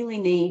companies really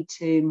need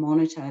to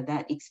monitor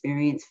that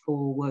experience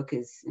for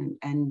workers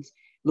and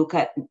look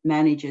at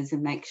managers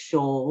and make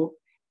sure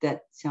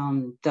that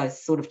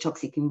those sort of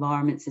toxic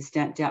environments are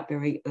stamped out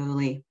very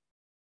early.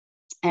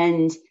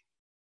 And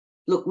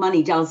look,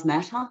 money does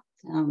matter.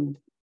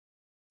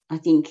 I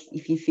think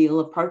if you feel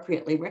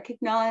appropriately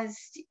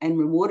recognised and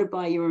rewarded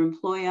by your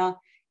employer,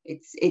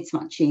 it's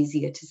much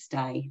easier to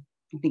stay.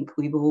 I think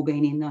we've all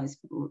been in those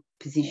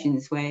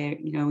positions where,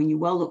 when you're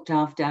well looked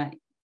after,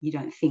 you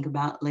don't think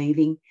about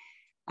leaving.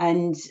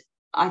 And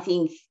I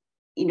think,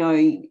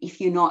 if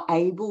you're not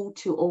able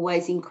to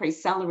always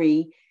increase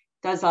salary,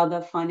 those other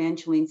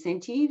financial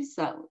incentives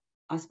that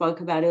I spoke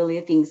about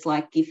earlier, things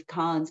like gift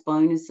cards,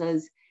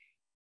 bonuses,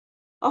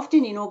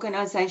 often in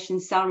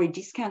organisations, salary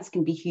discounts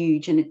can be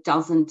huge and it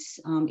doesn't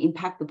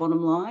impact the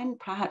bottom line,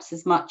 perhaps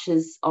as much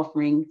as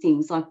offering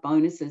things like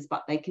bonuses,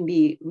 but they can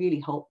be really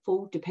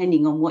helpful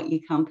depending on what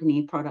your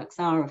company products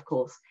are, of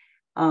course.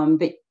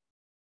 But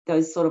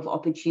those sort of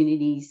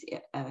opportunities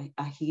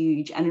are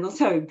huge. And it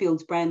also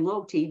builds brand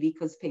loyalty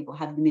because people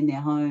have them in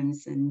their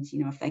homes. And,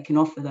 if they can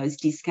offer those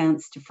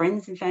discounts to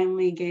friends and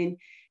family again,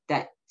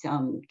 that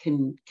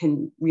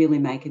can really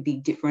make a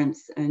big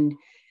difference and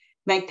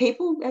make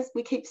people, as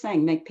we keep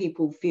saying, make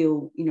people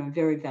feel,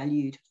 very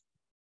valued.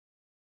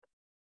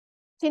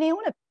 Jenny, I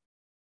want to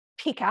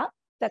pick up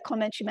that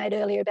comment you made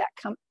earlier about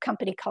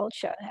company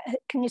culture.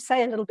 Can you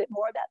say a little bit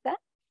more about that?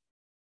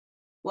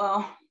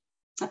 Well,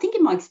 I think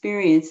in my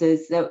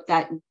experiences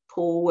that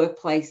poor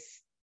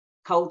workplace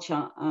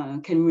culture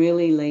can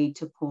really lead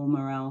to poor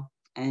morale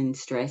and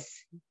stress.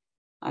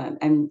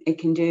 And it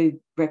can do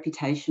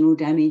reputational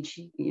damage,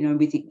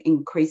 with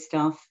increased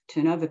staff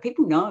turnover.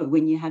 People know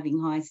when you're having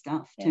high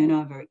staff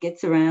turnover, it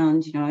gets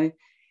around,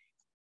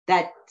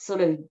 that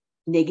sort of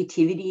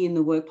negativity in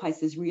the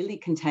workplace is really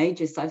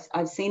contagious.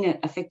 I've seen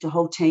it affect a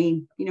whole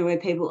team, where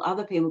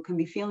other people can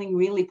be feeling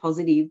really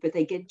positive, but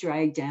they get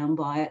dragged down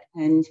by it.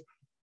 And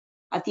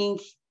I think,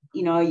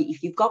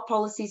 if you've got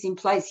policies in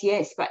place,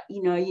 yes, but,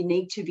 you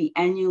need to be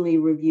annually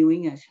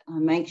reviewing it.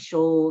 Make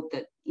sure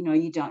that,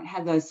 you don't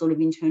have those sort of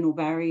internal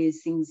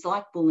barriers, things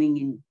like bullying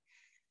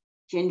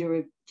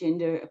and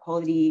gender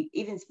equality,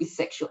 even with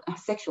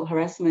sexual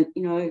harassment.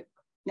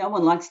 No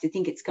one likes to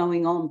think it's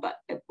going on, but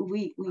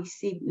we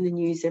see in the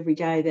news every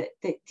day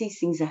that these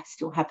things are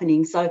still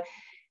happening. So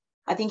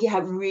I think you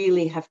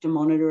really have to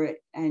monitor it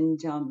and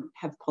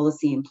have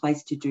policy in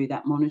place to do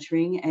that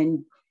monitoring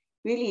and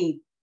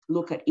really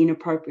look at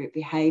inappropriate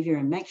behaviour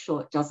and make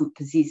sure it doesn't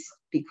persist,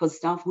 because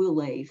staff will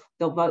leave.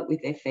 They'll vote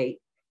with their feet.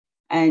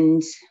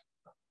 And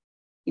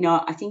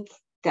I think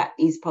that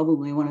is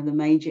probably one of the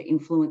major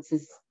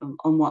influences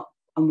on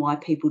why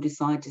people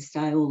decide to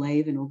stay or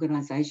leave an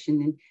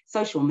organisation. And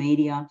social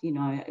media,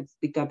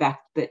 we go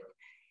back, but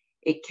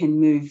it can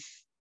move,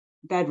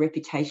 bad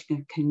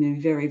reputation can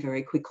move very,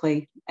 very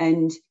quickly.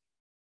 And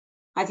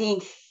I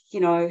think,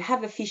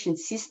 have efficient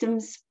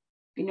systems,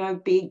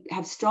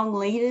 have strong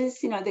leaders,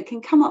 that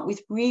can come up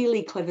with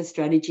really clever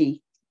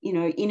strategy,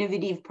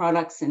 innovative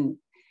products and,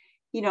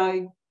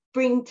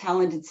 bring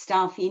talented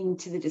staff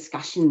into the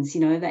discussions.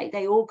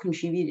 They all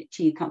contribute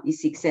to your company's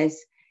success.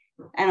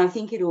 And I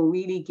think it'll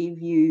really give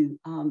you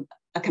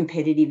a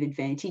competitive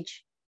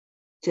advantage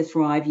to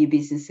thrive your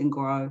business and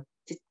grow,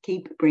 to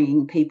keep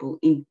bringing people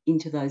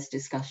into those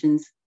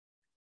discussions.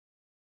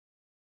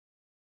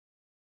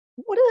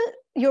 What are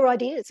your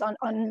ideas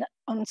on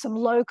some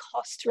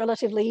low-cost,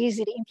 relatively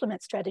easy to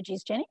implement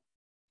strategies, Jenny?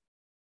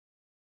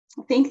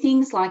 I think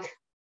things like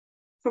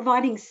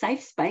providing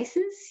safe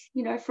spaces,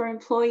 for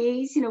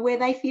employees, where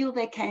they feel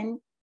they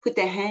can put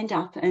their hand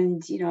up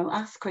and,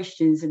 ask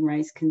questions and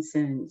raise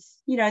concerns.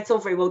 It's all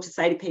very well to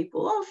say to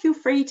people, oh, feel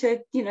free to,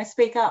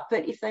 speak up.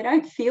 But if they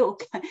don't feel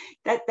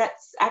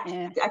that's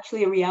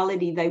actually a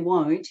reality, they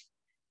won't.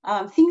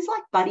 Things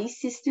like buddy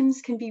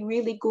systems can be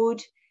really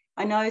good.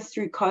 I know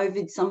through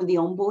COVID, some of the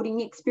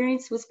onboarding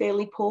experience was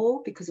fairly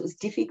poor because it was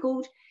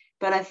difficult.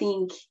 But I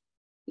think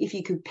if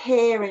you could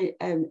pair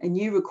a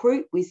new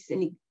recruit with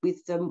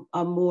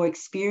a more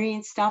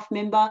experienced staff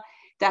member,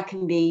 that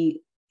can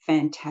be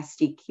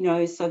fantastic,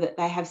 so that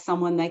they have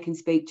someone they can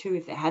speak to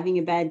if they're having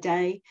a bad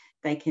day.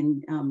 They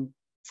can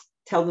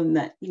tell them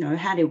that,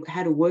 how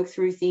to work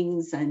through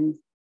things. And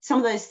some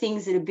of those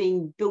things that are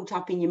being built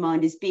up in your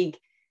mind as big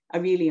are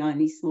really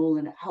only small,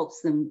 and it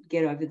helps them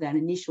get over that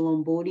initial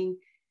onboarding.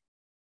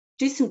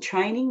 Do some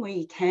training where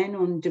you can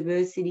on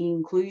diversity,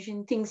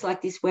 inclusion, things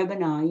like this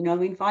webinar,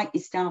 invite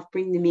your staff,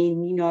 bring them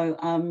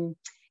in,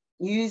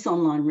 use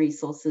online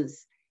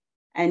resources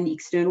and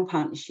external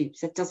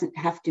partnerships. That doesn't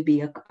have to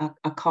be a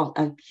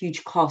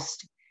huge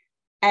cost.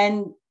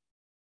 And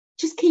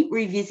just keep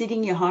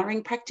revisiting your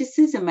hiring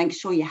practices and make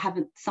sure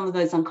some of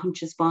those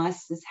unconscious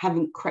biases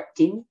haven't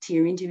crept into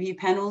your interview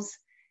panels.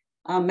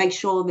 Make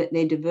sure that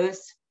they're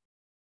diverse.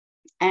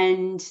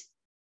 And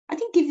I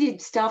think give your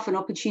staff an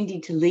opportunity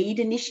to lead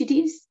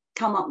initiatives,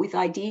 come up with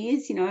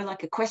ideas,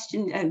 like a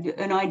question,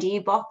 an idea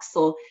box,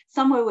 or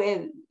somewhere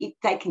where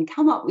they can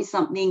come up with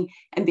something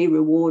and be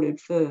rewarded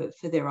for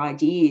their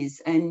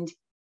ideas. And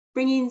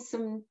bring in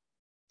some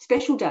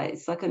special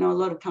days. Like I know a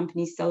lot of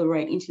companies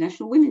celebrate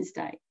International Women's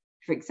Day,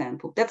 for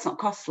example. That's not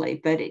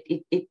costly, but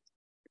it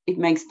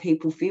makes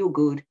people feel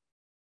good.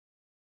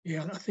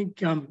 Yeah, I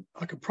think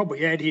I could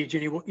probably add here,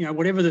 Jenny,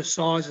 whatever the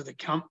size of the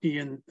company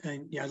and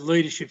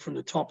leadership from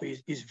the top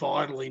is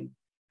vital in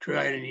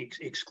creating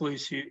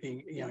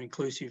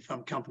inclusive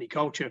company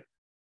culture.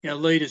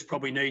 Leaders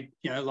probably need,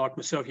 like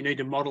myself, you need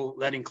to model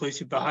that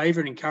inclusive behaviour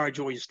and encourage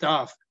all your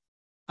staff.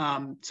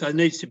 So it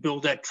needs to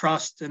build that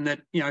trust, and that,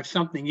 if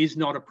something is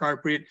not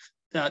appropriate,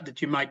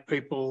 that you make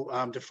people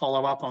to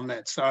follow up on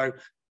that. So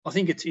I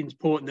think it's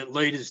important that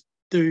leaders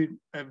do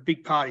a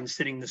big part in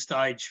setting the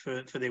stage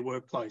for their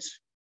workplace.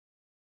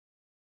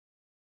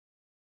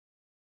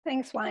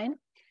 Thanks, Wayne.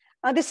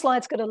 This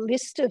slide's got a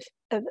list of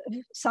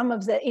some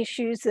of the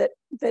issues that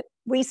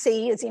we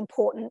see as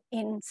important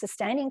in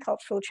sustaining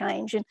cultural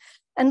change.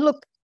 And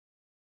look,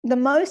 the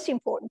most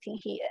important thing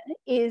here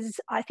is,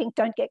 I think,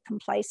 don't get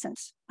complacent.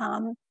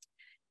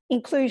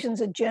 Inclusion's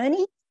a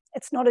journey.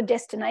 It's not a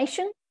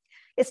destination.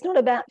 It's not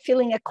about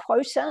filling a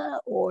quota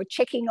or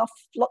checking off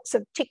lots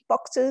of tick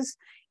boxes.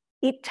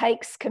 It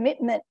takes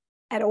commitment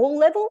at all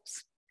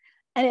levels,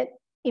 and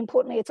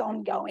importantly, it's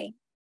ongoing.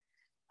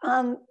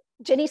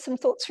 Jenny, some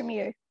thoughts from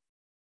you?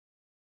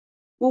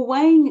 Well,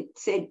 Wayne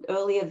said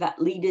earlier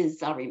that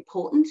leaders are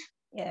important.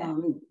 Yeah.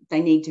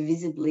 They need to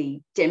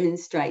visibly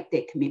demonstrate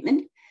their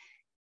commitment.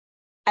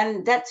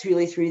 And that's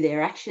really through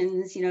their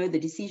actions, the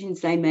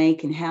decisions they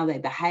make and how they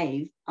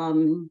behave.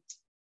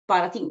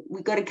 But I think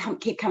we've got to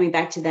keep coming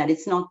back to that.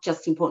 It's not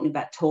just important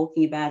about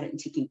talking about it and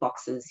ticking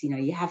boxes.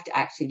 You have to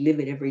actually live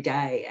it every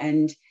day.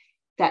 And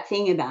that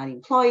thing about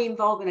employee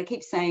involvement, I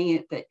keep saying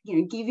it, but,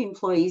 give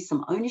employees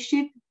some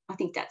ownership. I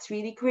think that's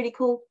really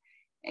critical.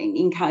 And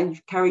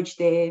encourage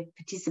their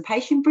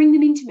participation, bring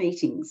them into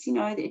meetings.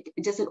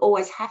 It doesn't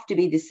always have to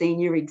be the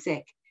senior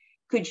exec.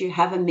 Could you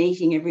have a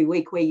meeting every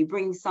week where you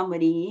bring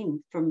somebody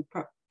in from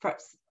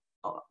perhaps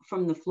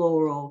from the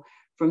floor or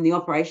from the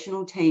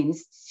operational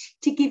teams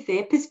to give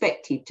their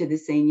perspective to the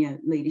senior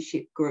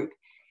leadership group?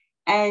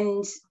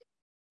 And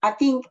I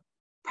think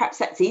perhaps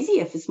that's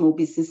easier for small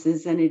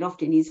businesses than it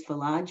often is for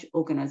large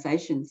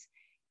organisations.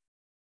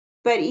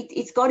 But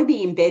it's got to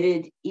be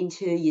embedded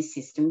into your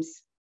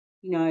systems,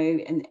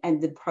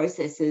 and the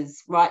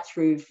processes right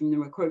through from the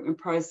recruitment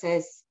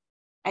process,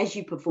 as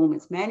you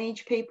performance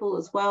manage people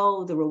as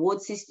well, the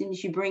reward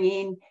systems you bring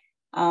in,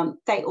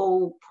 they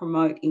all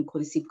promote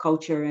inclusive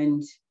culture.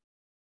 And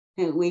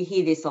we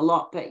hear this a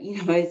lot, but,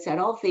 it's that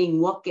old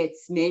thing, what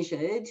gets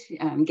measured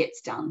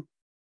gets done.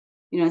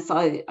 So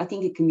I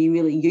think it can be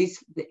really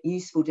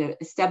useful to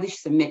establish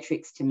some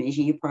metrics to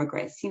measure your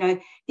progress.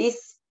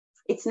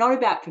 It's not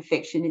about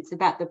perfection, it's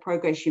about the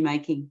progress you're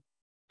making,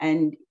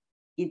 and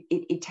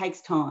it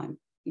takes time.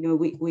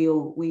 We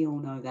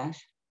all know that.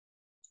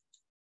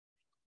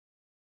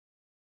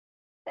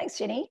 Thanks,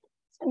 Jenny.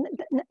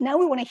 Now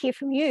we want to hear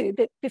from you,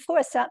 but before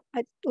I start,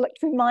 I'd like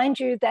to remind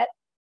you that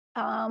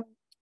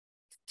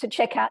to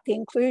check out the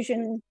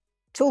inclusion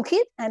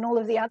toolkit and all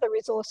of the other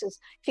resources.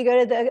 If you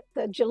go to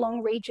the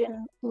Geelong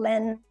Region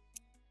LLEN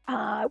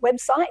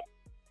website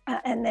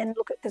and then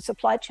look at the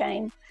supply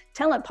chain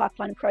talent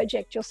pipeline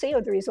project, you'll see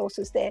all the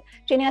resources there.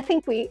 Jenny, I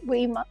think we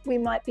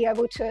might be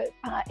able to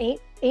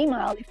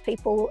email, if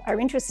people are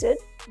interested,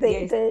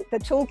 the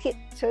toolkit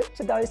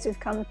to those who've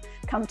come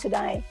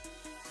today.